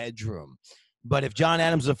Lincoln bedroom. But if John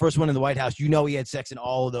Adams was the first one in the White House, you know he had sex in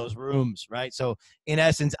all of those rooms, right? So in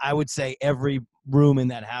essence, I would say every room in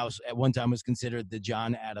that house at one time was considered the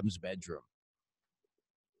John Adams bedroom.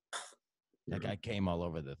 That guy came all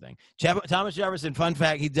over the thing. Thomas Jefferson, fun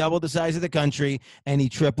fact, he doubled the size of the country and he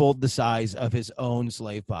tripled the size of his own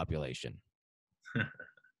slave population.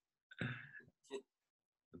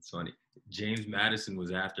 That's funny. James Madison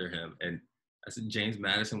was after him, and I said James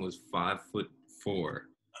Madison was 5'4".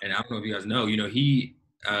 And I don't know if you guys know, he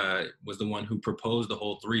was the one who proposed the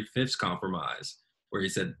whole 3/5 compromise, where he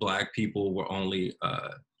said black people were only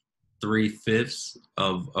 3/5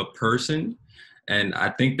 of a person. And I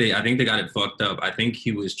think they got it fucked up. I think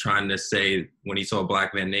he was trying to say when he saw a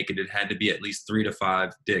black man naked, it had to be at least 3 to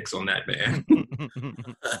 5 dicks on that man.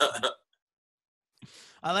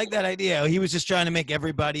 I like that idea. He was just trying to make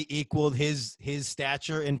everybody equal his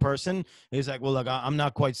stature in person. He's like, well, look, I'm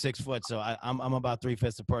not quite 6 foot, so I'm about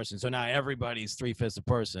 3/5 a person. So now everybody's 3/5 a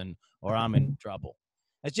person, or I'm in trouble.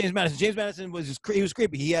 That's James Madison. James Madison was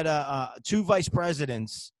creepy. He had 2 vice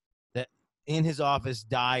presidents that in his office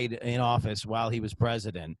died in office while he was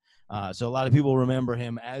president. So a lot of people remember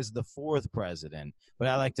him as the 4th president, but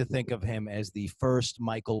I like to think of him as the first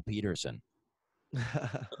Michael Peterson.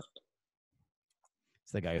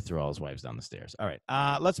 The guy who threw all his wives down the stairs. All right,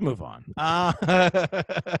 let's move on.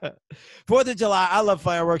 4th of July, I love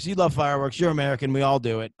fireworks. You love fireworks. You're American. We all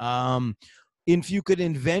do it. If you could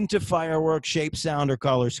invent a firework shape, sound, or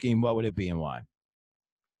color scheme, what would it be and why?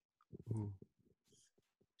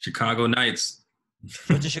 Chicago Nights.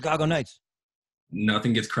 What's the Chicago Nights?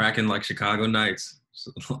 Nothing gets cracking like Chicago Nights.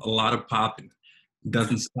 A lot of popping.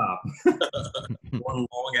 Doesn't stop. One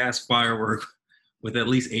long-ass firework with at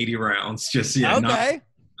least 80 rounds. Just yeah, okay.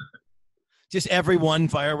 Just every one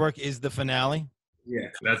firework is the finale. Yeah,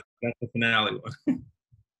 that's the finale one.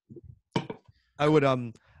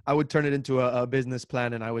 I would turn it into a business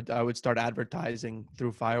plan, and I would start advertising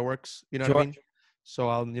through fireworks. You know what I mean? So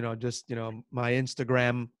I'll just my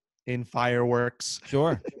Instagram in fireworks.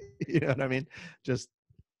 Sure. You know what I mean? Just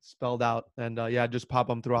spelled out, and just pop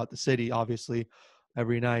them throughout the city, obviously,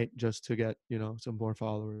 every night, just to get some more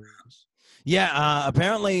followers. Yeah,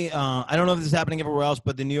 apparently, I don't know if this is happening everywhere else,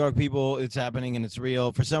 but the New York people, it's happening and it's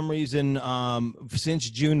real. For some reason, since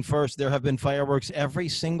June 1st, there have been fireworks every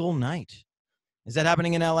single night. Is that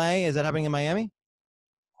happening in LA? Is that happening in Miami?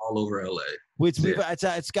 All over LA.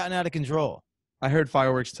 It's gotten out of control. I heard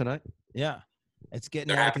fireworks tonight. Yeah, it's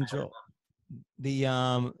getting out of control.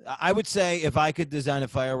 I would say if I could design a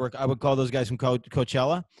firework, I would call those guys from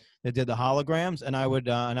Coachella that did the holograms, and I would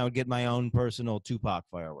get my own personal Tupac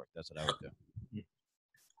firework. That's what I would do.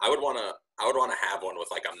 I would want to have one with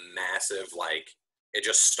like a massive, like, it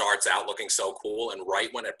just starts out looking so cool, and right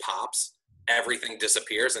when it pops, everything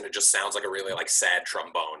disappears, and it just sounds like a really like sad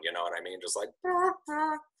trombone. You know what I mean? Just like.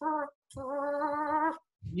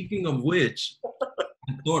 Speaking of which,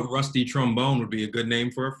 I thought Rusty Trombone would be a good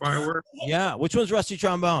name for a firework. Yeah, which one's Rusty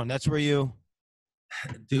Trombone? That's where you.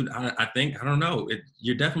 Dude, I think, I don't know.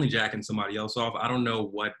 You're definitely jacking somebody else off. I don't know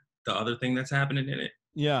what the other thing that's happening in it.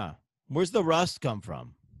 Yeah. Where's the rust come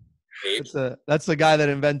from? That's the guy that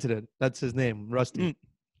invented it. That's his name, Rusty.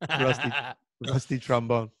 Rusty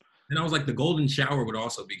Trombone. And I was like, the golden shower would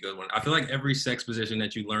also be a good one. I feel like every sex position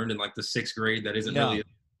that you learned in like the 6th grade that isn't really a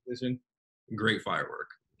position, great firework.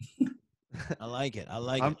 I like it.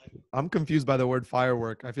 I'm confused by the word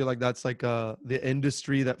firework. I feel like that's like the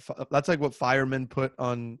industry that's like what firemen put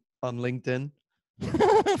on LinkedIn.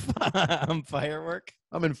 I'm firework.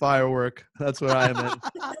 I'm in firework. That's where I am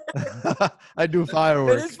in. I do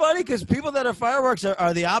fireworks. It is funny because people that are fireworks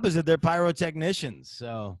are the opposite. They're pyrotechnicians.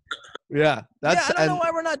 So yeah, I don't know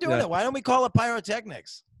why we're not doing it. Why don't we call it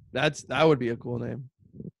pyrotechnics? That would be a cool name.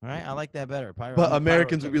 All right, I like that better. But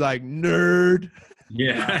Americans would be like, nerd.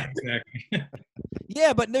 Yeah, exactly.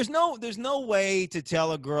 Yeah, but there's no way to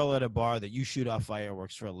tell a girl at a bar that you shoot off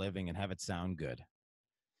fireworks for a living and have it sound good.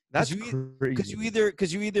 That's crazy. Because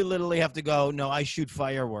you either literally have to go, no, I shoot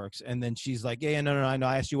fireworks, and then she's like, yeah, no, I know.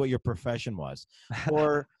 I asked you what your profession was,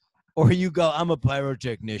 or you go, I'm a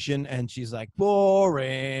pyrotechnician, and she's like,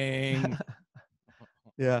 boring.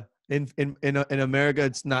 Yeah. In America,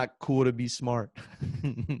 it's not cool to be smart.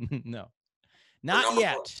 No, not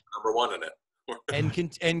yet. Number one in it.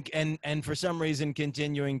 and for some reason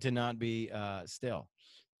continuing to not be still.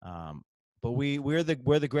 But we're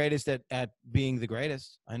the greatest at being the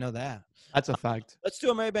greatest. I know that. That's a fact. Let's do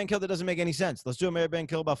a Mary Bang Kill that doesn't make any sense. Let's do a Mary Bang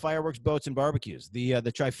Kill about fireworks, boats, and barbecues. The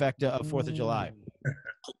trifecta of 4th of July.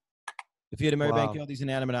 If you had a Mary Bang Kill, these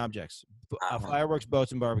inanimate objects: fireworks,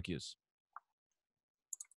 boats, and barbecues.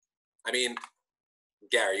 I mean,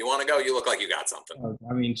 Gary, you want to go? You look like you got something.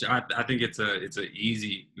 I mean, I think it's a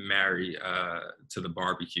easy marry to the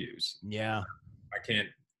barbecues. Yeah, I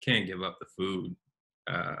can't give up the food.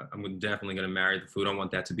 I'm definitely gonna marry the food. I want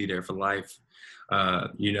that to be there for life.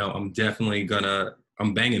 I'm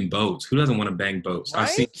banging boats. Who doesn't want to bang boats? Right? I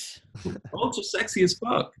see boats are sexy as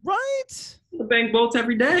fuck. Right? I bang boats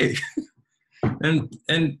every day.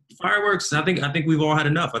 and fireworks. I think we've all had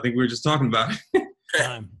enough. I think we were just talking about it.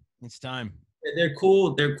 It's time. They're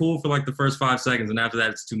cool. They're cool for like the first 5 seconds, and after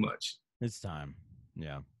that, it's too much. It's time.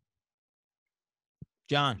 Yeah.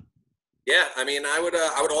 John. Yeah, I mean, I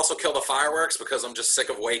would also kill the fireworks because I'm just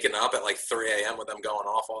sick of waking up at like 3 a.m. with them going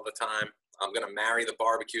off all the time. I'm gonna marry the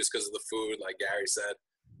barbecues because of the food, like Gary said.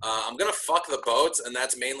 I'm gonna fuck the boats, and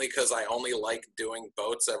that's mainly because I only like doing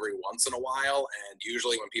boats every once in a while, and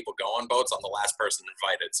usually when people go on boats, I'm the last person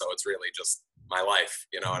invited, so it's really just my life.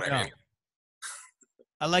 You know what I mean?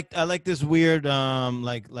 I like this weird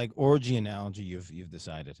like orgy analogy you've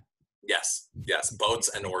decided. Yes, boats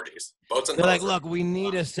and orgies. Boats and They're like, look, we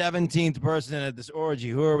need a 17th person at this orgy.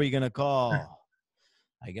 Who are we gonna call?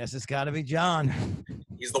 I guess it's got to be John.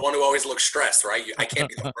 He's the one who always looks stressed, right? I can't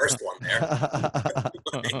be the first one there.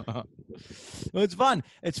 Well, it's fun.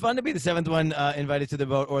 It's fun to be the 7th one invited to the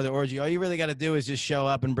boat or the orgy. All you really got to do is just show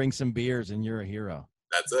up and bring some beers, and you're a hero.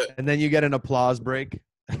 That's it. And then you get an applause break.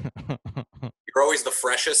 You're always the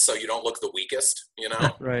freshest, so you don't look the weakest. You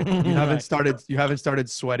know, right? You haven't started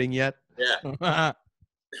sweating yet. Yeah.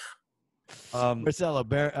 Marcello,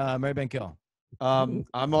 Mary Bang Kill. I'm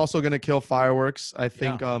also gonna kill fireworks. I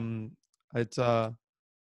think it's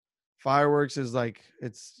fireworks is like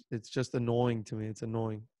it's just annoying to me. It's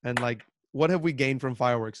annoying. And like, what have we gained from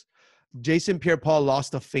fireworks? Jason Pierre-Paul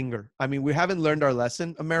lost a finger. I mean, we haven't learned our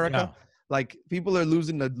lesson, America. Yeah. Like people are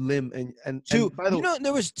losing a limb, and by the way,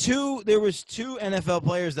 there was two NFL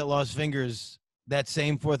players that lost fingers that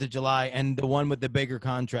same 4th of July, and the one with the bigger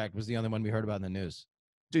contract was the only one we heard about in the news.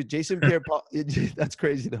 dude, Jason Pierre-Paul, that's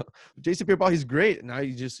crazy though. Jason Pierre-Paul, he's great. Now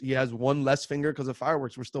he has one less finger because of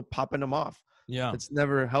fireworks. We're still popping them off. Yeah, it's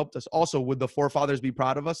never helped us. Also, would the forefathers be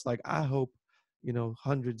proud of us? Like, I hope,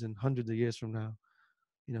 hundreds and hundreds of years from now,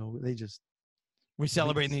 we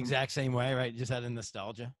celebrate in the exact same way, right? Just out of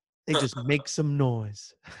nostalgia. They just make some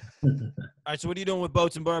noise. All right. So what are you doing with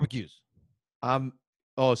boats and barbecues?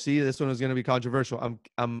 Oh, see, this one is going to be controversial.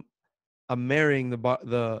 I'm marrying the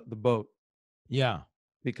boat. Yeah.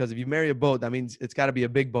 Because if you marry a boat, that means it's got to be a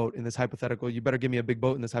big boat in this hypothetical. You better give me a big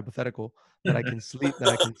boat in this hypothetical that I can sleep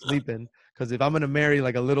in. Because if I'm going to marry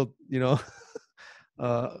like a little, yola,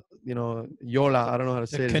 I don't know how to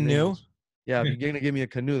say it. Canoe. Yeah, if you're going to give me a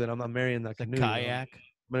canoe, then I'm not marrying that canoe. Kayak.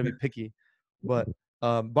 I'm going to be picky. But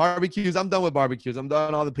barbecues, I'm done with barbecues. I'm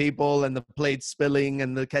done all the people and the plates spilling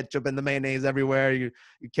and the ketchup and the mayonnaise everywhere. You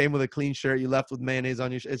came with a clean shirt. You left with mayonnaise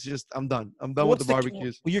on your shirt. It's just, I'm done. I'm done with the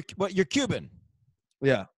barbecues. You're Cuban.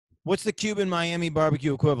 Yeah. What's the Cuban Miami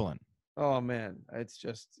barbecue equivalent? Oh man, it's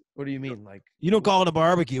just, what do you mean? Like, you don't call it a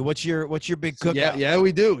barbecue. What's your big cookout? Yeah,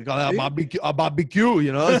 we do. We call it a barbecue. It's a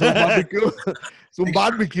barbecue. It's a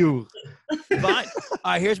barbecue. Fine.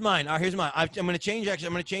 All right, here's mine. I'm going to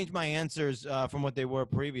change my answers from what they were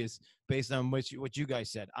previous based on what you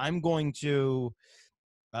guys said. I'm going to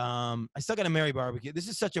I still got to marry barbecue. This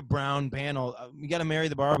is such a brown panel. We got to marry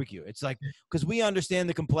the barbecue. It's like, because we understand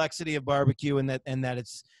the complexity of barbecue and that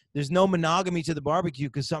there's no monogamy to the barbecue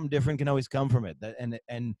because something different can always come from it. And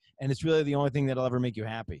it's really the only thing that'll ever make you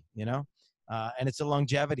happy, and it's a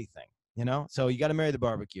longevity thing. So you got to marry the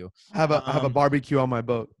barbecue. I have a barbecue on my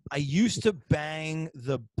boat. I used to bang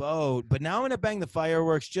the boat, but now I'm gonna bang the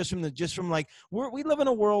fireworks we live in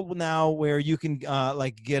a world now where you can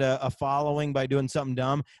get a following by doing something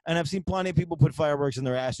dumb. And I've seen plenty of people put fireworks in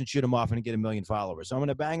their ass and shoot them off and get 1 million followers. So I'm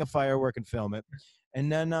gonna bang a firework and film it,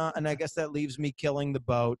 and then and I guess that leaves me killing the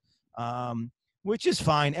boat, which is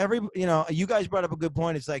fine. You guys brought up a good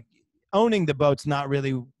point. It's like, owning the boat's not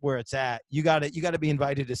really where it's at. You got to be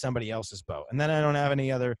invited to somebody else's boat, and then I don't have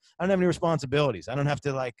any responsibilities. I don't have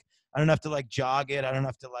to jog it. I don't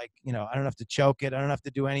have to I don't have to choke it. I don't have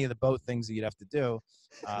to do any of the boat things that you'd have to do.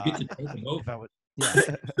 What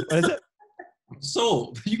is it?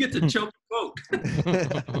 So you get to choke the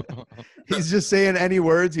boat. He's just saying any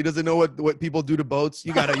words. He doesn't know what people do to boats.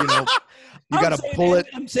 You gotta, you gotta pull it.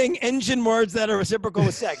 I'm saying engine words that are reciprocal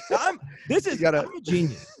with sex. I'm a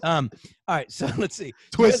genius. All right, so let's see.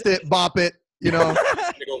 Twist it, bop it. Jiggle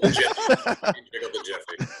the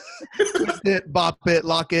jiffy. Twist it, bop it,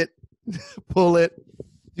 lock it, pull it.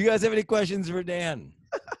 Do you guys have any questions for Dan?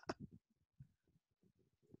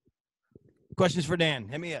 Questions for Dan?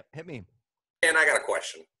 Hit me up. Hit me. And I got a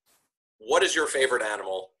question. What is your favorite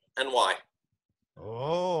animal and why?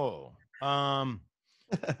 Oh, I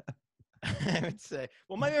would say,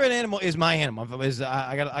 well, my favorite animal is my animal.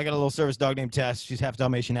 I got a little service dog named Tess. She's half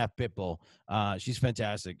Dalmatian, half pit bull. She's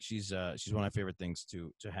fantastic. She's one of my favorite things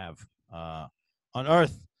to have on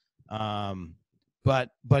Earth.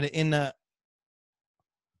 But in the,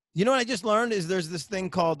 what I just learned is there's this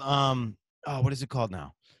thing called what is it called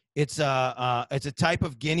now? It's a type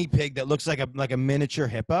of guinea pig that looks like a miniature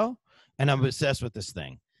hippo, and I'm obsessed with this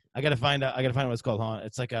thing. I gotta find out what it's called. Hold on.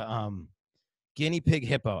 It's like a guinea pig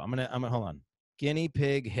hippo. I'm gonna hold on. Guinea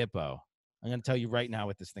pig hippo. I'm gonna tell you right now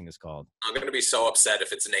what this thing is called. I'm gonna be so upset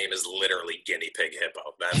if its name is literally guinea pig hippo.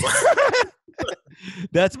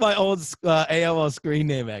 That's my old AOL screen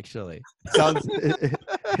name, actually.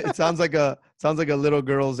 It sounds like a little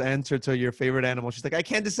girl's answer to your favorite animal. She's like, I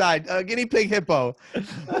can't decide. Guinea pig hippo.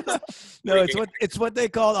 No, it's what they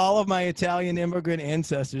called all of my Italian immigrant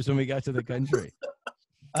ancestors when we got to the country.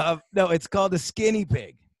 No, it's called a skinny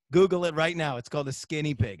pig. Google it right now. It's called a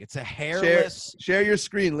skinny pig. It's a hairless. Share your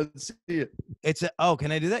screen. Let's see it.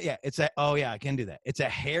 Can I do that? Yeah. I can do that. It's a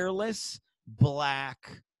hairless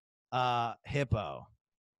black hippo.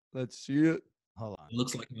 Let's see it. Hold on. It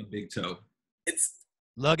looks like my big toe.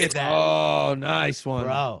 Look at that. Oh, nice one,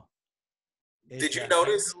 bro. Did you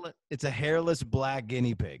notice? It's a hairless black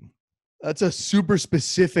guinea pig. That's a super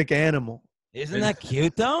specific animal. Isn't that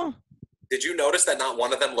cute though? Did you notice that not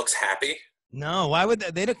one of them looks happy? No, why would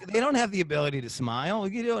they don't have the ability to smile.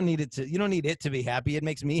 You don't need it to be happy. It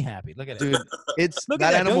makes me happy. Look at it. Dude, look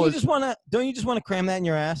at that. Don't you just want to cram that in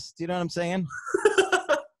your ass? Do you know what I'm saying?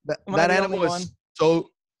 that animal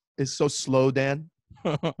is so slow, Dan.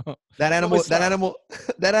 That animal,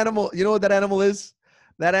 you know what that animal is?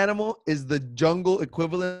 that animal is the jungle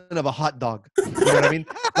equivalent of a hot dog. You know what I mean?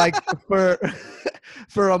 Like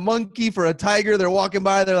for a monkey, for a tiger, they're walking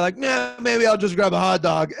by, they're like, nah, maybe I'll just grab a hot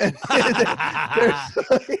dog. And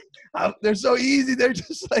they're so easy. They're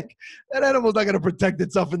just like, that animal's not going to protect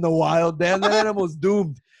itself in the wild, Dan. That animal's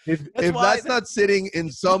doomed. If that's not sitting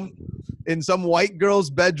in some white girl's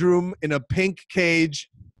bedroom in a pink cage,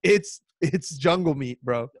 it's jungle meat,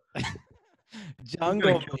 bro.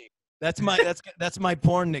 Jungle meat. That's my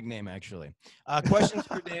porn nickname, actually. Questions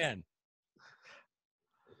for Dan.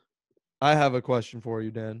 I have a question for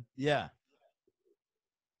you, Dan. Yeah.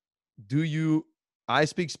 I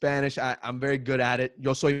speak Spanish. I'm very good at it.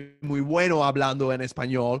 Yo soy muy bueno hablando en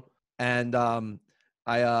español. And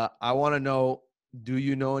I want to know, do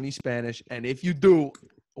you know any Spanish? And if you do,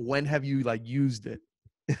 when have you used it?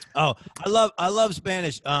 Oh, I love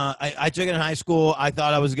Spanish. I took it in high school. I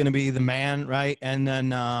thought I was going to be the man, right? And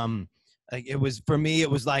then it was, for me, it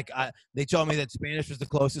was like they told me that Spanish was the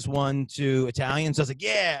closest one to Italian. So I was like,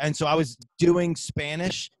 yeah. And so I was doing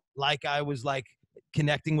Spanish like I was like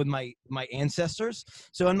connecting with my ancestors.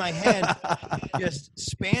 So in my head, just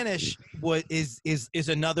Spanish is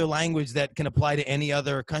another language that can apply to any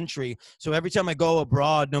other country. So every time I go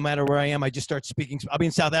abroad, no matter where I am, I just start speaking. I'll be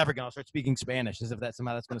in South Africa, I'll start speaking Spanish as if that's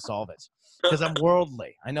somehow that's going to solve it. Because I'm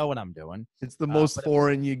worldly. I know what I'm doing. It's the most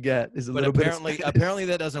foreign you get. Is a little apparently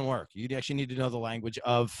that doesn't work. You actually need to know the language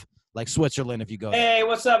of like Switzerland if you go there. Hey,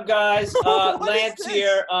 what's up, guys? Lance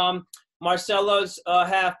here. Marcello's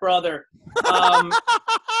half brother.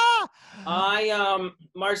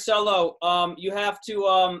 Marcello, you have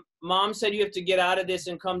to, Mom said you have to get out of this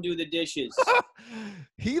and come do the dishes.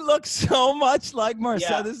 He looks so much like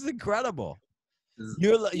Marcello. Yeah. This is incredible.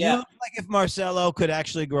 You look like if Marcello could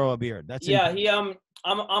actually grow a beard. That's incredible.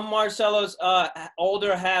 I'm Marcello's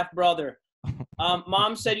older half brother.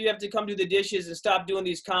 Mom said you have to come do the dishes and stop doing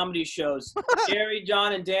these comedy shows. Jerry,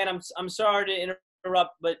 John, and Dan, I'm sorry to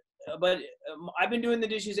interrupt, but I've been doing the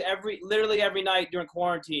dishes literally every night during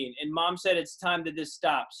quarantine, and Mom said it's time that this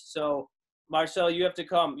stops. So, Marcel, you have to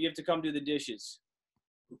come. You have to come do the dishes.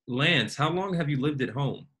 Lance, how long have you lived at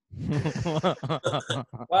home?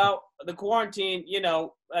 Well, the quarantine,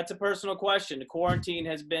 that's a personal question. The quarantine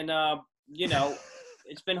has been,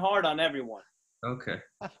 it's been hard on everyone. Okay.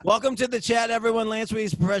 Welcome to the chat, everyone. Lance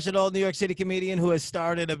Wees, professional New York City comedian who has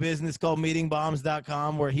started a business called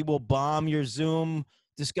meetingbombs.com where he will bomb your Zoom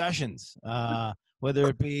discussions, whether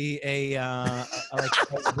it be a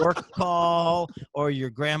work call or your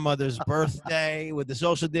grandmother's birthday. With the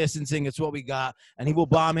social distancing, it's what we got. And he will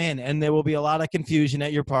bomb in, and there will be a lot of confusion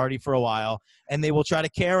at your party for a while, and they will try to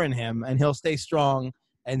Karen him, and he'll stay strong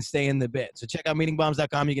and stay in the bit. So check out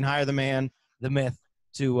meetingbombs.com. You can hire the man, the myth,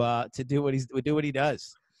 to do what he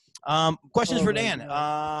does. Questions for Dan.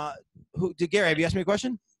 Gary, have you asked me a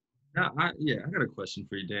question? I got a question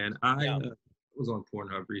for you, Dan. I was on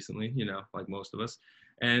Pornhub recently, like most of us,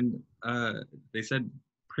 and they said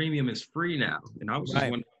premium is free now, and I was just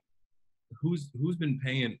wondering who's been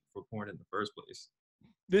paying for porn in the first place.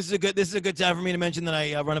 This is a good time for me to mention that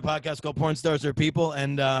I run a podcast called Porn Stars Are People,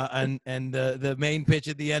 and the main pitch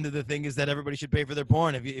at the end of the thing is that everybody should pay for their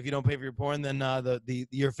porn. If you don't pay for your porn, then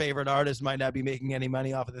your favorite artist might not be making any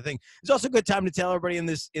money off of the thing. It's also a good time to tell everybody in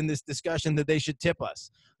this discussion that they should tip us.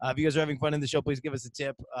 If you guys are having fun in the show, please give us a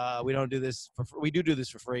tip. We don't do this we do this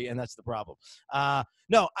for free, and that's the problem.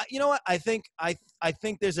 No, you know what? I think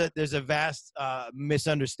there's a vast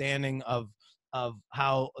misunderstanding of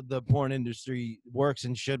how the porn industry works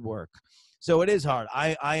and should work. So it is hard.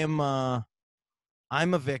 I'm a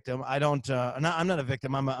victim. I'm not a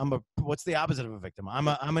victim. What's the opposite of a victim?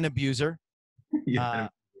 I'm an abuser. Yeah.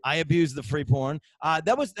 I abuse the free porn.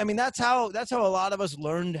 That's how a lot of us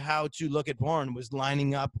learned how to look at porn, was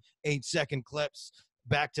lining up 8-second clips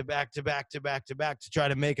back to back to back to back to back to try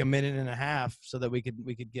to make a minute and a half so that we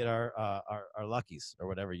could get our luckies, or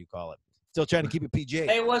whatever you call it. Still trying to keep it PG.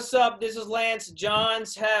 Hey, what's up? This is Lance,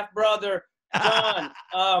 John's half brother. John,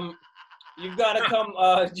 you've got to come.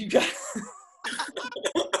 I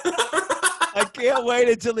can't wait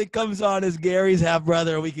until he comes on as Gary's half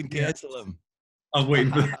brother, and we can cancel him. Oh wait.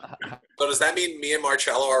 So does that mean me and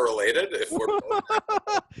Marcello are related? If we're both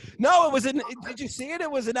No, did you see it?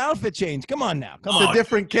 It was an outfit change. Come on now. It's a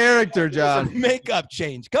different character, John. It's a makeup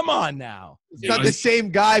change. Come on now. It's not the same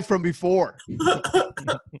guy from before.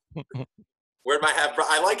 Where'd my half?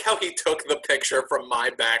 I like how he took the picture from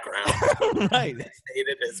my background. Right.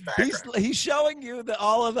 Hated his background. He's showing you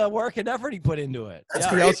all of the work and effort he put into it. That's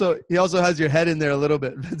He also has your head in there a little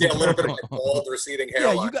bit. Yeah, a little bit of a bald, receding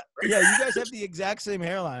hairline. You guys have the exact same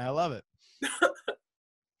hairline. I love it.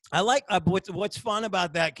 I like what's fun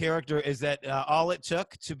about that character is that all it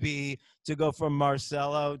took to go from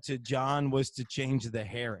Marcello to Jon was to change the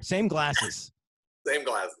hair. Same glasses. Same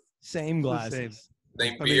glasses. Same glasses.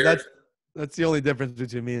 Same I beard. mean, that's the only difference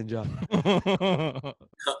between me and Jon.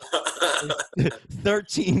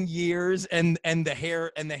 13 years and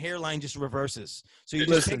the hairline just reverses. So you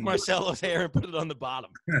just take Marcello's hair and put it on the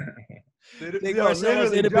bottom. Take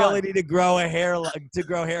Marcello's inability to grow hair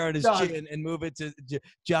on his chin and move it to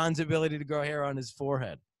Jon's ability to grow hair on his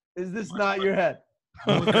forehead. Is this not your head?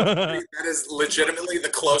 That is legitimately the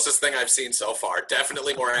closest thing I've seen so far.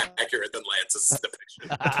 Definitely more accurate than Lance's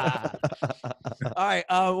depiction. All right.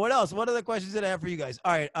 What else? What other questions did I have for you guys?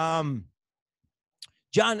 All right.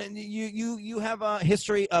 Jon, you have a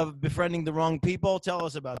history of befriending the wrong people. Tell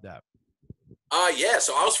us about that. Yeah.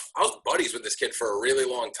 So I was buddies with this kid for a really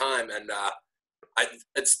long time, and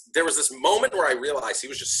there was this moment where I realized he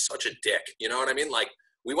was just such a dick. You know what I mean? Like,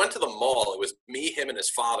 we went to the mall. It was me, him, and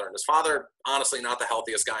his father. Honestly, not the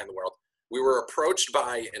healthiest guy in the world. We were approached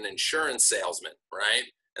by an insurance salesman, right?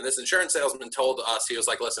 And this insurance salesman told us, he was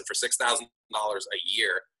like, listen, for $6,000 a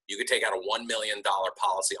year, you could take out a $1 million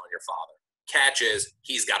policy on your father. Catch is,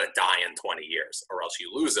 he's got to die in 20 years or else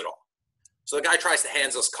you lose it all. So the guy tries to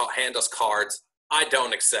hand us cards. I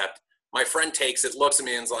don't accept. My friend takes it, looks at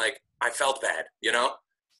me, and is like, I felt bad, you know?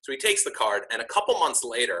 So he takes the card, and a couple months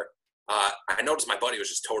later, I noticed my buddy was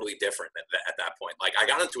just totally different at that point. Like, I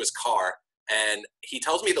got into his car, and he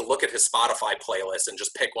tells me to look at his Spotify playlist and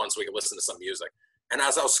just pick one so we could listen to some music. And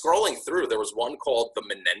as I was scrolling through, there was one called The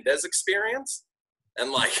Menendez Experience.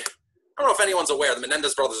 And, like, I don't know if anyone's aware, the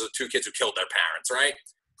Menendez brothers are two kids who killed their parents, right?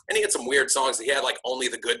 And he had some weird songs. He had, like, Only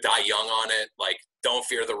the Good Die Young on it, like Don't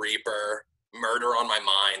Fear the Reaper, Murder on My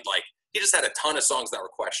Mind. Like, he just had a ton of songs that were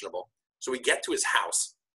questionable. So we get to his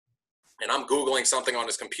house, and I'm Googling something on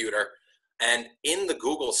his computer. And in the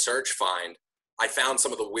Google search find, I found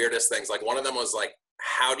some of the weirdest things. Like, one of them was like,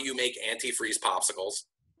 how do you make antifreeze popsicles,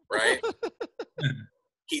 right?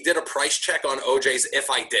 He did a price check on OJ's If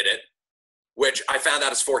I Did It, which I found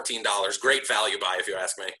out is $14. Great value buy, if you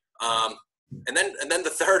ask me. And then the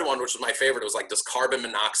third one, which was my favorite, was like, does carbon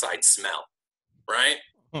monoxide smell, right?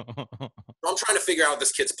 So I'm trying to figure out what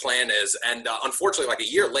this kid's plan is. And unfortunately, like a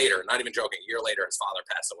year later, not even joking, a year later, his father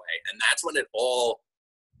passed away. And that's when it all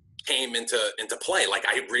came into play. Like,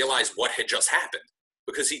 I realized what had just happened,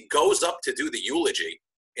 because he goes up to do the eulogy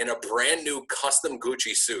in a brand new custom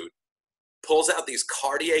Gucci suit, pulls out these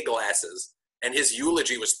Cartier glasses, and his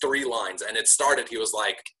eulogy was 3 lines. And it started, he was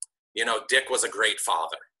like, you know, Dick was a great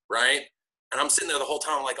father, right? And I'm sitting there the whole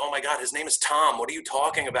time, I'm like, oh my God, his name is Tom. What are you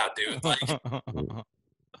talking about, dude? Like,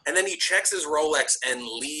 and then he checks his Rolex and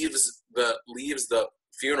leaves the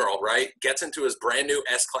funeral, right? Gets into his brand new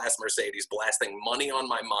S-Class Mercedes, blasting Money on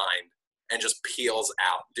My Mind, and just peels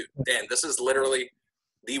out. Dude, Dan, this is literally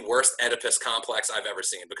the worst Oedipus complex I've ever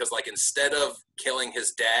seen, because, like, instead of killing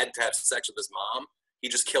his dad to have sex with his mom, he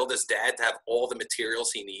just killed his dad to have all the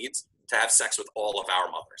materials he needs to have sex with all of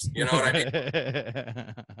our mothers. You know what I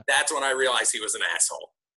mean? That's when I realized he was an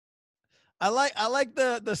asshole. I like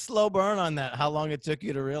the slow burn on that. How long it took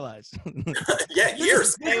you to realize? Yeah,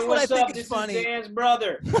 years. Hey, what's up? This is Dan's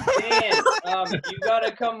brother. Dan, you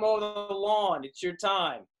gotta come mow the lawn. It's your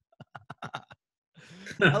time.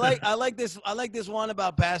 I like this one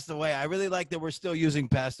about passed away. I really like that we're still using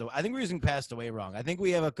passed away. I think we're using passed away wrong. I think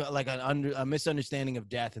we have a misunderstanding of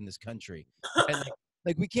death in this country. And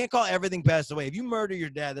like, we can't call everything passed away. If you murder your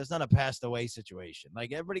dad, that's not a passed away situation.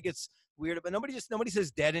 Like, everybody gets weird, but nobody says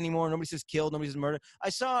dead anymore. Nobody says killed. Nobody says murder. I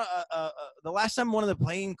saw the last time one of the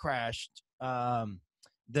plane crashed,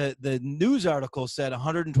 the news article said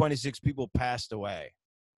 126 people passed away.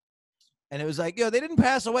 And it was like, they didn't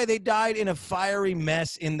pass away. They died in a fiery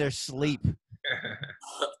mess in their sleep.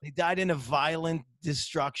 They died in a violent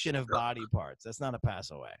destruction of body parts. That's not a pass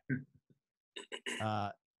away.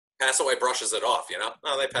 Pass away brushes it off, you know?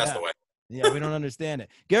 Oh, they passed away. Yeah, we don't understand it.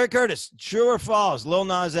 Gary Curtis, true or false? Lil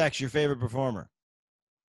Nas X, your favorite performer?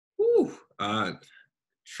 Whew.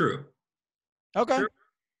 True. Okay. True.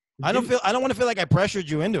 I don't want to feel like I pressured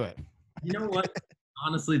you into it. You know what?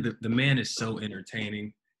 Honestly, the man is so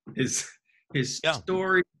entertaining. His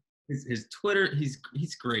story, his Twitter,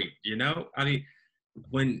 he's great. You know, I mean,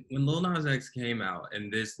 when Lil Nas X came out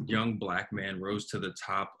and this young black man rose to the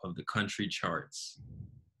top of the country charts,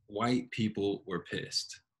 white people were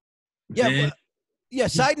pissed. Yeah.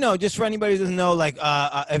 Side note, just for anybody who doesn't know, like,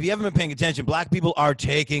 if you haven't been paying attention, black people are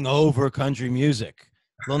taking over country music.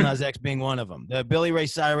 Lil Nas X being one of them. The Billy Ray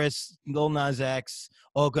Cyrus, Lil Nas X,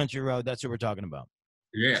 Old Country Road. That's what we're talking about.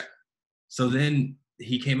 Yeah. So then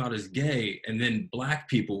he came out as gay, and then black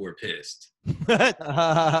people were pissed.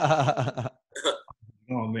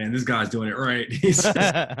 Oh man, this guy's doing it right.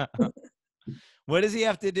 What does he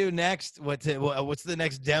have to do next? What's the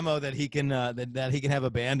next demo that he can that he can have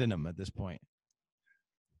abandon him at this point?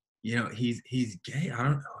 You know, he's gay. I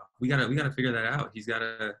don't know. We gotta figure that out. He's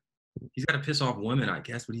gotta piss off women, I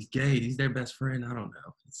guess, but he's gay. He's their best friend. I don't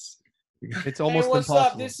know. It's almost hey, what's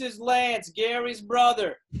impossible. up? This is Lance, Gary's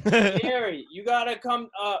brother. Gary, you gotta come.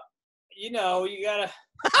 You gotta.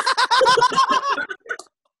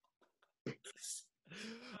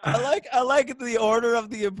 I like the order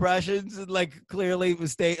of the impressions. And like clearly,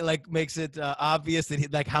 makes it obvious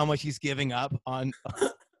that like how much he's giving up on.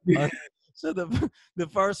 So the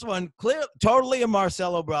first one, totally a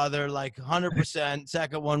Marcello brother, like 100%.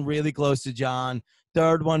 Second one, really close to Jon.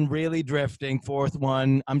 Third one, really drifting. Fourth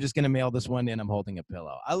one, I'm just gonna mail this one in. I'm holding a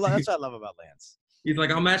pillow. That's what I love about Lance. He's like,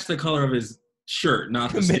 I'll match the color of his shirt,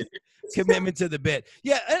 not the skin. Commitment to the bit.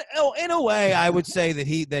 Yeah, in a way, I would say that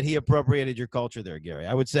he appropriated your culture there, Gary.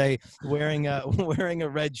 I would say wearing a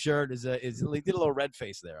red shirt is did a little red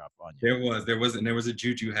face there up on you. There was a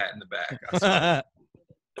juju hat in the back.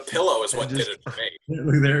 The pillow is what did it for me.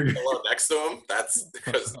 Look there. The pillow next to him. That's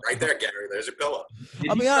because right there, Gary. There's your pillow.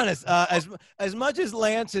 I'll be honest. As much as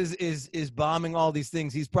Lance is bombing all these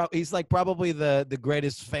things, he's like probably the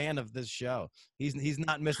greatest fan of this show. He's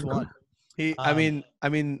not missed one. I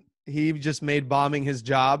mean, he just made bombing his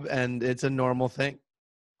job, and it's a normal thing.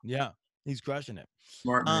 Yeah, he's crushing it.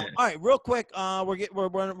 Smart man. All right, real quick. We're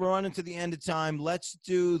running to the end of time. Let's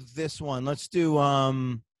do this one. Let's do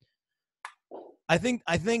I think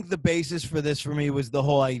the basis for this for me was the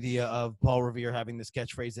whole idea of Paul Revere having this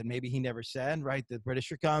catchphrase that maybe he never said, right? The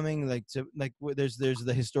British are coming. There's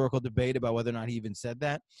the historical debate about whether or not he even said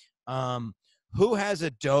that. Who has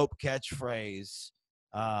a dope catchphrase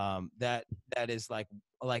that is like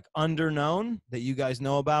underknown that you guys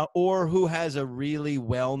know about, or who has a really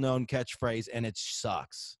well-known catchphrase and it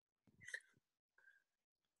sucks?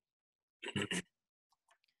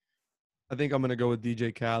 I think I'm gonna go with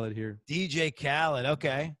DJ Khaled here. DJ Khaled,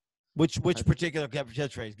 okay. Which particular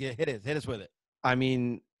catchphrase? Hit us with it. I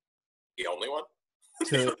mean, the only one.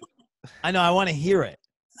 I know. I want to hear it.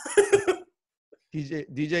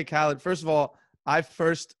 DJ Khaled. First of all, I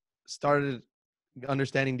first started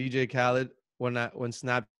understanding DJ Khaled when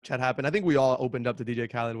Snapchat happened. I think we all opened up to DJ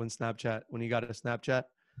Khaled when he got a Snapchat.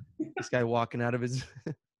 This guy walking out of his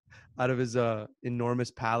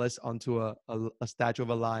enormous palace onto a statue of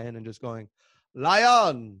a lion and just going,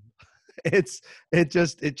 "Lion!"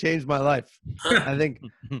 It changed my life. I think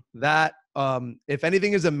that if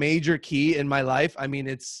anything is a major key in my life, I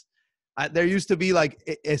mean there used to be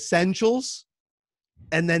like essentials,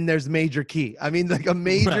 and then there's major key. I mean, like a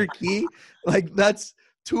major key, like that's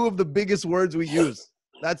two of the biggest words we use.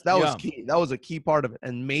 That was key. That was a key part of it.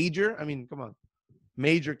 And major, I mean, come on,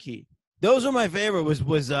 major key. Those are my favorite.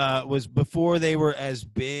 Was before they were as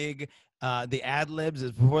big. The ad libs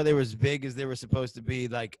is before they were as big as they were supposed to be.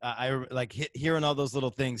 Like I like hearing all those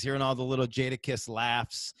little things, hearing all the little Jadakiss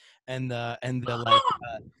laughs, and the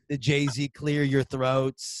Jay-Z clear your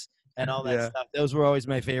throats and all that stuff. Those were always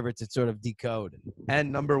my favorites to sort of decode.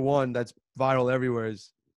 And number one that's viral everywhere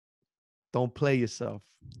is, "Don't play yourself."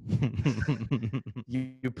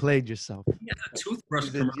 you played yourself. He has a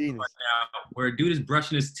toothbrush commercial right now where a dude is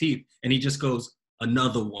brushing his teeth and he just goes,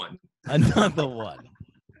 "Another one." Another one.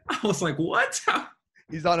 I was like, what?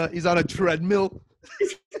 He's on a treadmill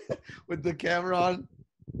with the camera on.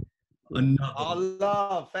 Another. All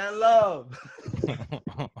love, fan love.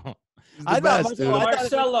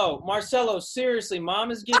 Marcello, seriously,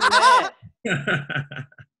 Mom is getting mad.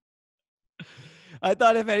 I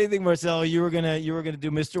thought, if anything, Marcello, you were gonna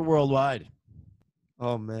do Mr. Worldwide.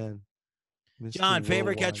 Oh man, Mr. Jon,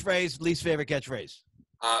 favorite Worldwide. catchphrase, least favorite catchphrase.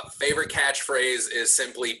 Favorite catchphrase is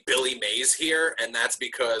simply Billy Mays here, and that's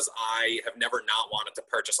because I have never not wanted to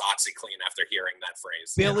purchase OxyClean after hearing that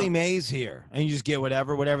phrase. Billy Mays here, and you just get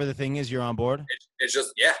whatever the thing is, you're on board. It's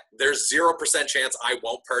just there's 0% chance I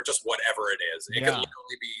won't purchase whatever it is. It could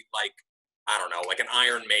literally be like, I don't know, like an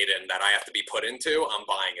Iron Maiden that I have to be put into. I'm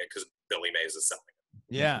buying it because Billy Mays is selling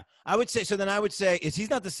it. Yeah, I would say. So then I would say, he's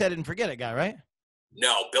not the set it and forget it guy, right?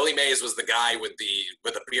 No, Billy Mays was the guy with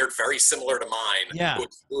a beard very similar to mine, who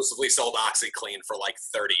exclusively sold OxyClean for like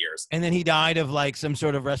 30 years. And then he died of like some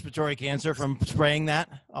sort of respiratory cancer from spraying that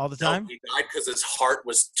all the time? No, he died because his heart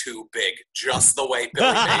was too big, just the way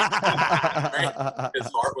Billy Mays right? His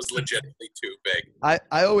heart was legitimately too big. I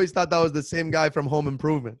always thought that was the same guy from Home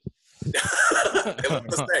Improvement. They look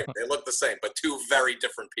the same. They look the same, but two very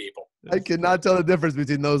different people. I cannot tell the difference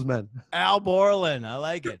between those men. Al Borland. I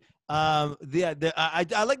like it.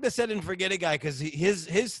 I like the set and forget it guy because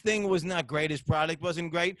his thing was not great. His product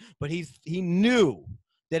wasn't great, but he knew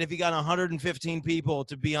that if he got 115 people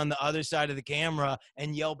to be on the other side of the camera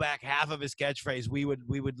and yell back half of his catchphrase, we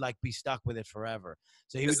would like be stuck with it forever.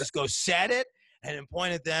 So he would just go set it and then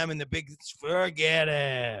point at them and the big forget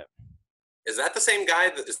it. Is that the same guy?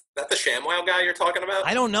 Is that the ShamWow guy you're talking about?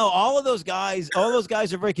 I don't know. All those guys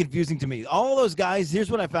are very confusing to me. All those guys, here's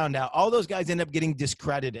what I found out. All those guys end up getting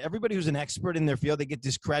discredited. Everybody who's an expert in their field, they get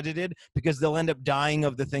discredited because they'll end up dying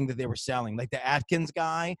of the thing that they were selling. Like the Atkins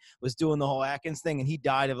guy was doing the whole Atkins thing, and he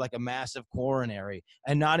died of like a massive coronary.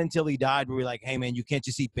 And not until he died were we like, hey, man, you can't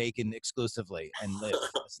just eat bacon exclusively and live.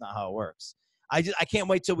 That's not how it works. I can't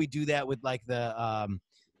wait till we do that with like the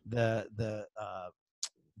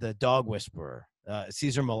dog whisperer,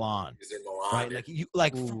 Cesar Millan, right?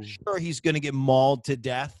 Like for sure he's gonna get mauled to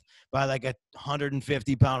death by like a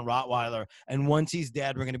 150-pound Rottweiler, and once he's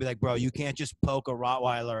dead, we're gonna be like, bro, you can't just poke a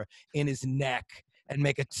Rottweiler in his neck and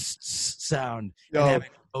make a sound and have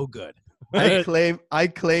it go good. I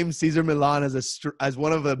claim Cesar Millan as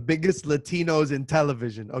one of the biggest Latinos in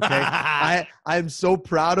television. Okay, I'm so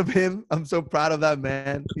proud of him. I'm so proud of that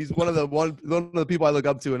man. He's one of the people I look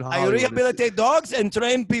up to in Hollywood. I rehabilitate dogs and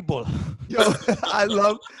train people. Yo, I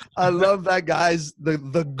love that guy's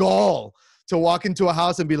the gall to walk into a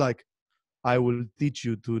house and be like, I will teach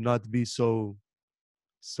you to not be so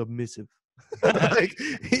submissive. Like,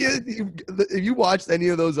 if you watched any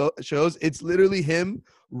of those shows, it's literally him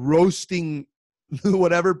roasting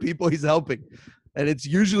whatever people he's helping, and it's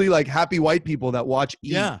usually like happy white people that watch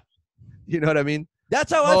eat. Yeah, you know what I mean?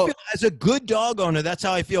 That's how I feel as a good dog owner. That's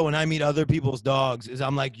how I feel when I meet other people's dogs. Is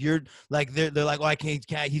I'm like, you're like, they're like, oh, I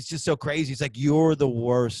can't. He's just so crazy. It's like, you're the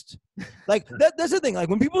worst. Like that's the thing. Like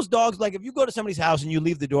when people's dogs, like if you go to somebody's house and you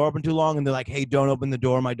leave the door open too long and they're like, hey, don't open the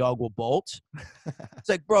door, my dog will bolt. It's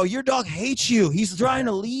like, bro, your dog hates you. He's trying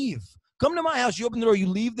to leave. Come to my house. You open the door. You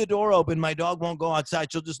leave the door open. My dog won't go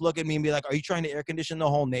outside. She'll just look at me and be like, are you trying to air condition the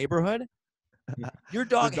whole neighborhood? Your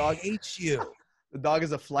dog hates you. The dog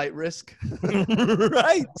is a flight risk.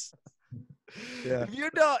 Right. Yeah.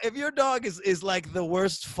 If your dog is like the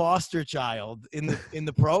worst foster child in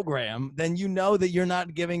the program, then you know that you're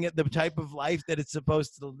not giving it the type of life that it's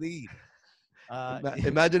supposed to lead.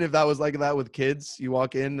 Imagine if that was like that with kids. You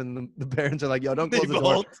walk in and the parents are like, yo, don't close the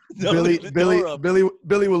door.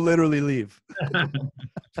 Billy will literally leave.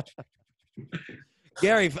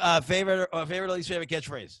 Gary, favorite or least favorite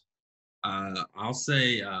catchphrase? I'll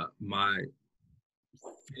say my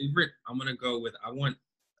favorite. I'm gonna go with I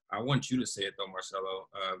want you to say it though, Marcello.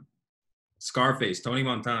 Scarface, Tony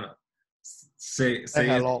Montana. Say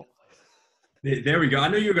hello. There we go. I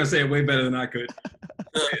knew you were gonna say it way better than I could.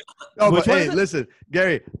 No, but hey, listen,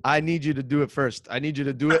 Gary, I need you to do it first. I need you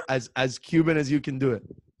to do it as Cuban as you can do it.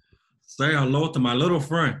 Say hello to my little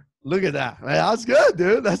friend. Look at that. That's good,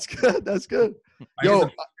 dude. That's good. That's good. Yo,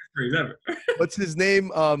 what's his name?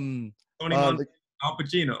 Tony Al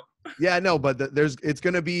Pacino. Yeah, no, but it's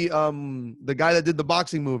gonna be the guy that did the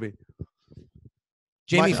boxing movie.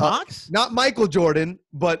 Jamie Foxx? Not Michael Jordan,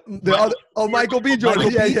 but the other. Oh, Michael B.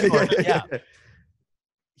 Jordan. Yeah.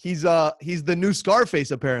 He's the new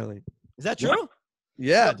Scarface apparently. Is that true?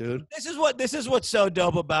 Yeah, dude. This is what's so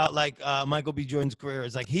dope about like Michael B. Jordan's career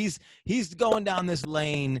is like he's going down this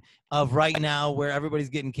lane of right now where everybody's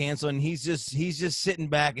getting canceled and he's just sitting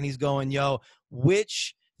back and he's going, yo,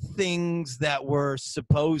 which things that were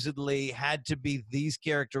supposedly had to be these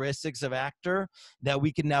characteristics of actor that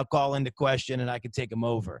we can now call into question and I could take him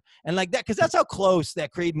over. And like that, because that's how close that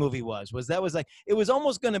Creed movie was like, it was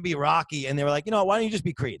almost going to be Rocky. And they were like, you know, why don't you just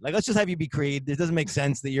be Creed? Like, let's just have you be Creed. It doesn't make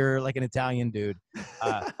sense that you're like an Italian dude.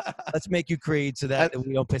 Let's make you Creed so that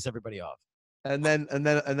we don't piss everybody off. And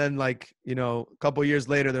then like, you know, a couple years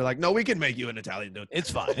later, they're like, no, we can make you an Italian dude.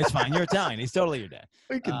 It's fine. It's fine. You're Italian. He's totally your dad.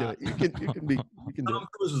 We can do it. You can do it. Tom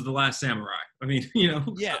Cruise was the last samurai. I mean, you know.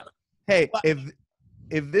 Yeah. Hey,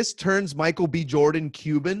 if this turns Michael B. Jordan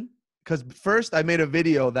Cuban, because first I made a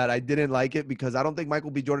video that I didn't like it because I don't think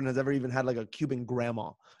Michael B. Jordan has ever even had like a Cuban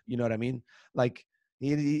grandma. You know what I mean? Like I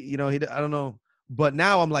don't know. But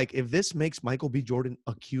now I'm like, if this makes Michael B. Jordan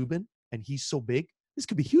a Cuban and he's so big, this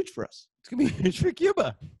could be huge for us. It's gonna be huge for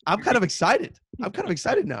Cuba. I'm kind of excited. Now.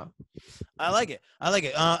 I like it.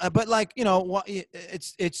 But like, you know,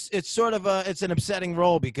 it's sort of it's an upsetting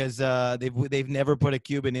role because they've never put a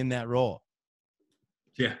Cuban in that role.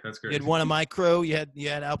 Yeah, that's You great. had one of my crew. You had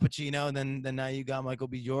Al Pacino, and then now you got Michael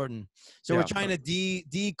B. Jordan. So we're trying to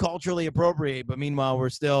de-culturally appropriate, but meanwhile we're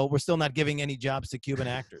still not giving any jobs to Cuban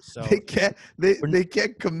actors. So they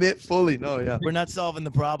can't commit fully. No, yeah. we're not solving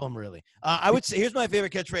the problem really. I would say here's my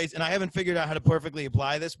favorite catchphrase, and I haven't figured out how to perfectly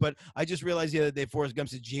apply this, but I just realized the other day Forrest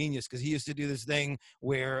Gump's a genius because he used to do this thing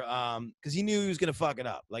where because he knew he was gonna fuck it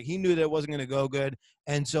up. Like he knew that it wasn't gonna go good.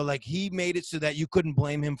 And so, like, he made it so that you couldn't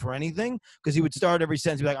blame him for anything because he would start every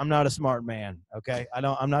sentence, be like, I'm not a smart man, okay?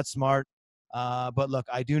 I'm not smart, but look,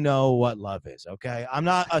 I do know what love is, okay? I'm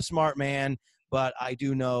not a smart man, but I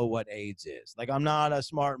do know what AIDS is. Like, I'm not a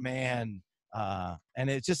smart man, and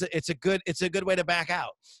it's just it's a good way to back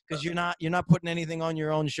out because you're not putting anything on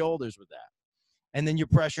your own shoulders with that, and then you're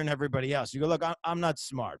pressuring everybody else. You go, look, I'm not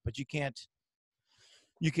smart, but you can't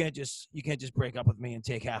just break up with me and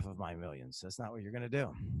take half of my millions. That's not what you're gonna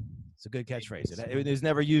do. It's a good catchphrase. It is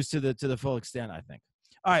never used to the full extent, I think.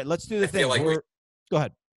 All right, let's do the thing. Go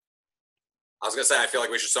ahead. I was gonna say I feel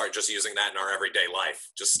like we should start just using that in our everyday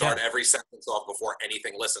life. Just start every sentence off before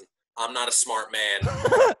anything. Listen, I'm not a smart man.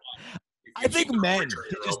 I think men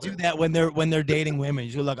should just do that when they're dating women.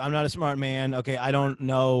 You go, look, I'm not a smart man. Okay, I don't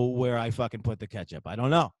know where I fucking put the ketchup. I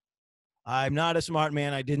don't know. I'm not a smart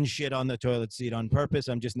man. I didn't shit on the toilet seat on purpose.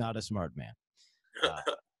 I'm just not a smart man.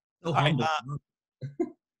 So humble.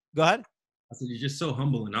 Go ahead. I said, you're just so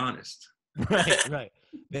humble and honest. Right.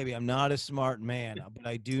 Baby, I'm not a smart man, but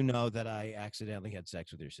I do know that I accidentally had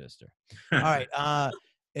sex with your sister. All right.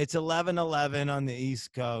 It's 11:11 on the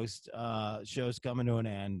East Coast. Show's coming to an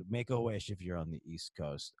end. Make a wish if you're on the East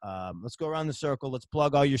Coast. Let's go around the circle. Let's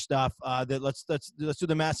plug all your stuff. Let's do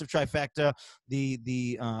the massive trifecta.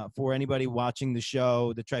 For anybody watching the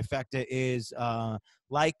show, the trifecta is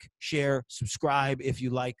like, share, subscribe if you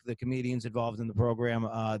like the comedians involved in the program.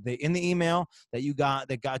 In the email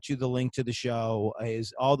that got you the link to the show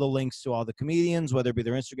is all the links to all the comedians, whether it be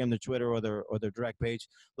their Instagram, their Twitter, or their direct page.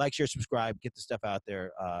 Like, share, subscribe, get the stuff out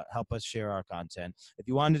there. Help us share our content. If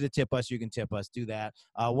you wanted to tip us, you can tip us. Do that.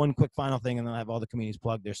 One quick final thing, and then I'll have all the comedians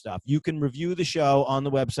plug their stuff. You can review the show on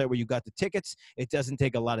the website where you got the tickets. It doesn't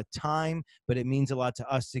take a lot of time, but it means a lot to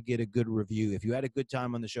us to get a good review. If you had a good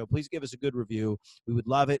time on the show, please give us a good review. We would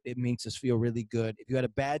love it. It makes us feel really good. If you had a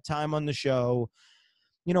bad time on the show,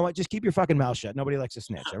 you know what? Just keep your fucking mouth shut. Nobody likes to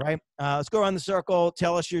snitch, all right? Let's go around the circle.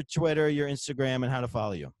 Tell us your Twitter, your Instagram, and how to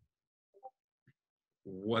follow you.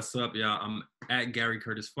 What's up, y'all? I'm at Gary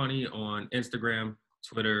Curtis Funny on Instagram,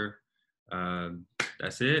 Twitter.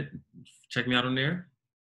 That's it. Check me out on there.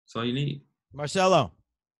 That's all you need. Marcello.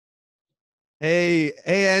 Hey,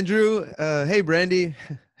 Andrew. Hey, Brandy.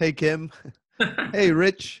 Hey, Kim. Hey,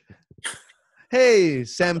 Rich. Hey,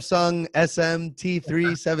 Samsung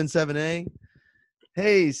SMT377A.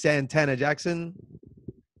 Hey, Santana Jackson.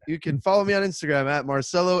 You can follow me on Instagram at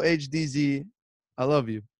Marcello HDZ. I love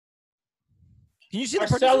you. Can you see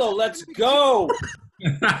Marcello, let's go.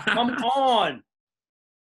 Come on.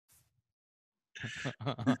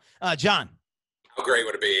 John. How great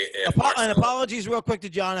would it be if and apologies real quick to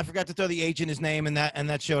John. I forgot to throw the H in his name, and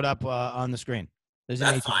that showed up on the screen. There's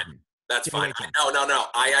an H. Fine. That's fine. No.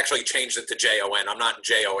 I actually changed it to Jon. I'm not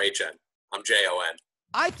John. I'm Jon.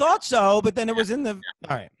 I thought so, but then it was in the. Yeah.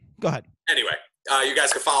 All right, go ahead. Anyway, you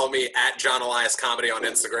guys can follow me at Jon Elias Comedy on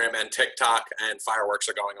Instagram and TikTok, and fireworks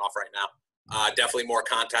are going off right now. Definitely more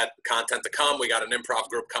content to come. We got an improv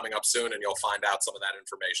group coming up soon, and you'll find out some of that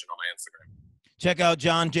information on my Instagram. Check out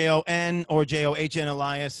Jon, Jon, or John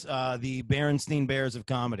Elias, the Berenstein Bears of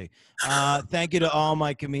comedy. Thank you to all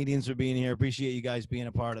my comedians for being here. Appreciate you guys being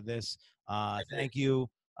a part of this. Thank you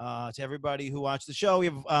to everybody who watched the show. We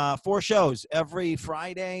have 4 shows every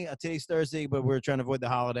Friday. Today's Thursday, but we're trying to avoid the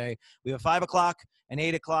holiday. We have 5 o'clock and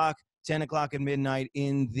 8 o'clock. 10 o'clock and midnight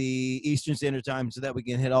in the Eastern Standard Time so that we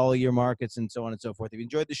can hit all of your markets and so on and so forth. If you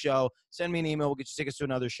enjoyed the show, send me an email. We'll get you tickets to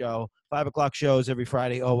another show. 5 o'clock shows every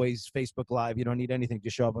Friday, always Facebook Live. You don't need anything.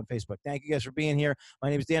 Just show up on Facebook. Thank you guys for being here. My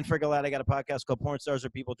name is Dan Frigolette. I got a podcast called Porn Stars Are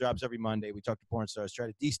People. Drops every Monday. We talk to porn stars, try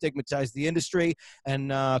to destigmatize the industry, and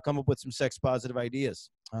come up with some sex-positive ideas.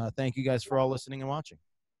 Thank you guys for all listening and watching.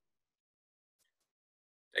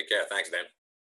 Take care. Thanks, Dan.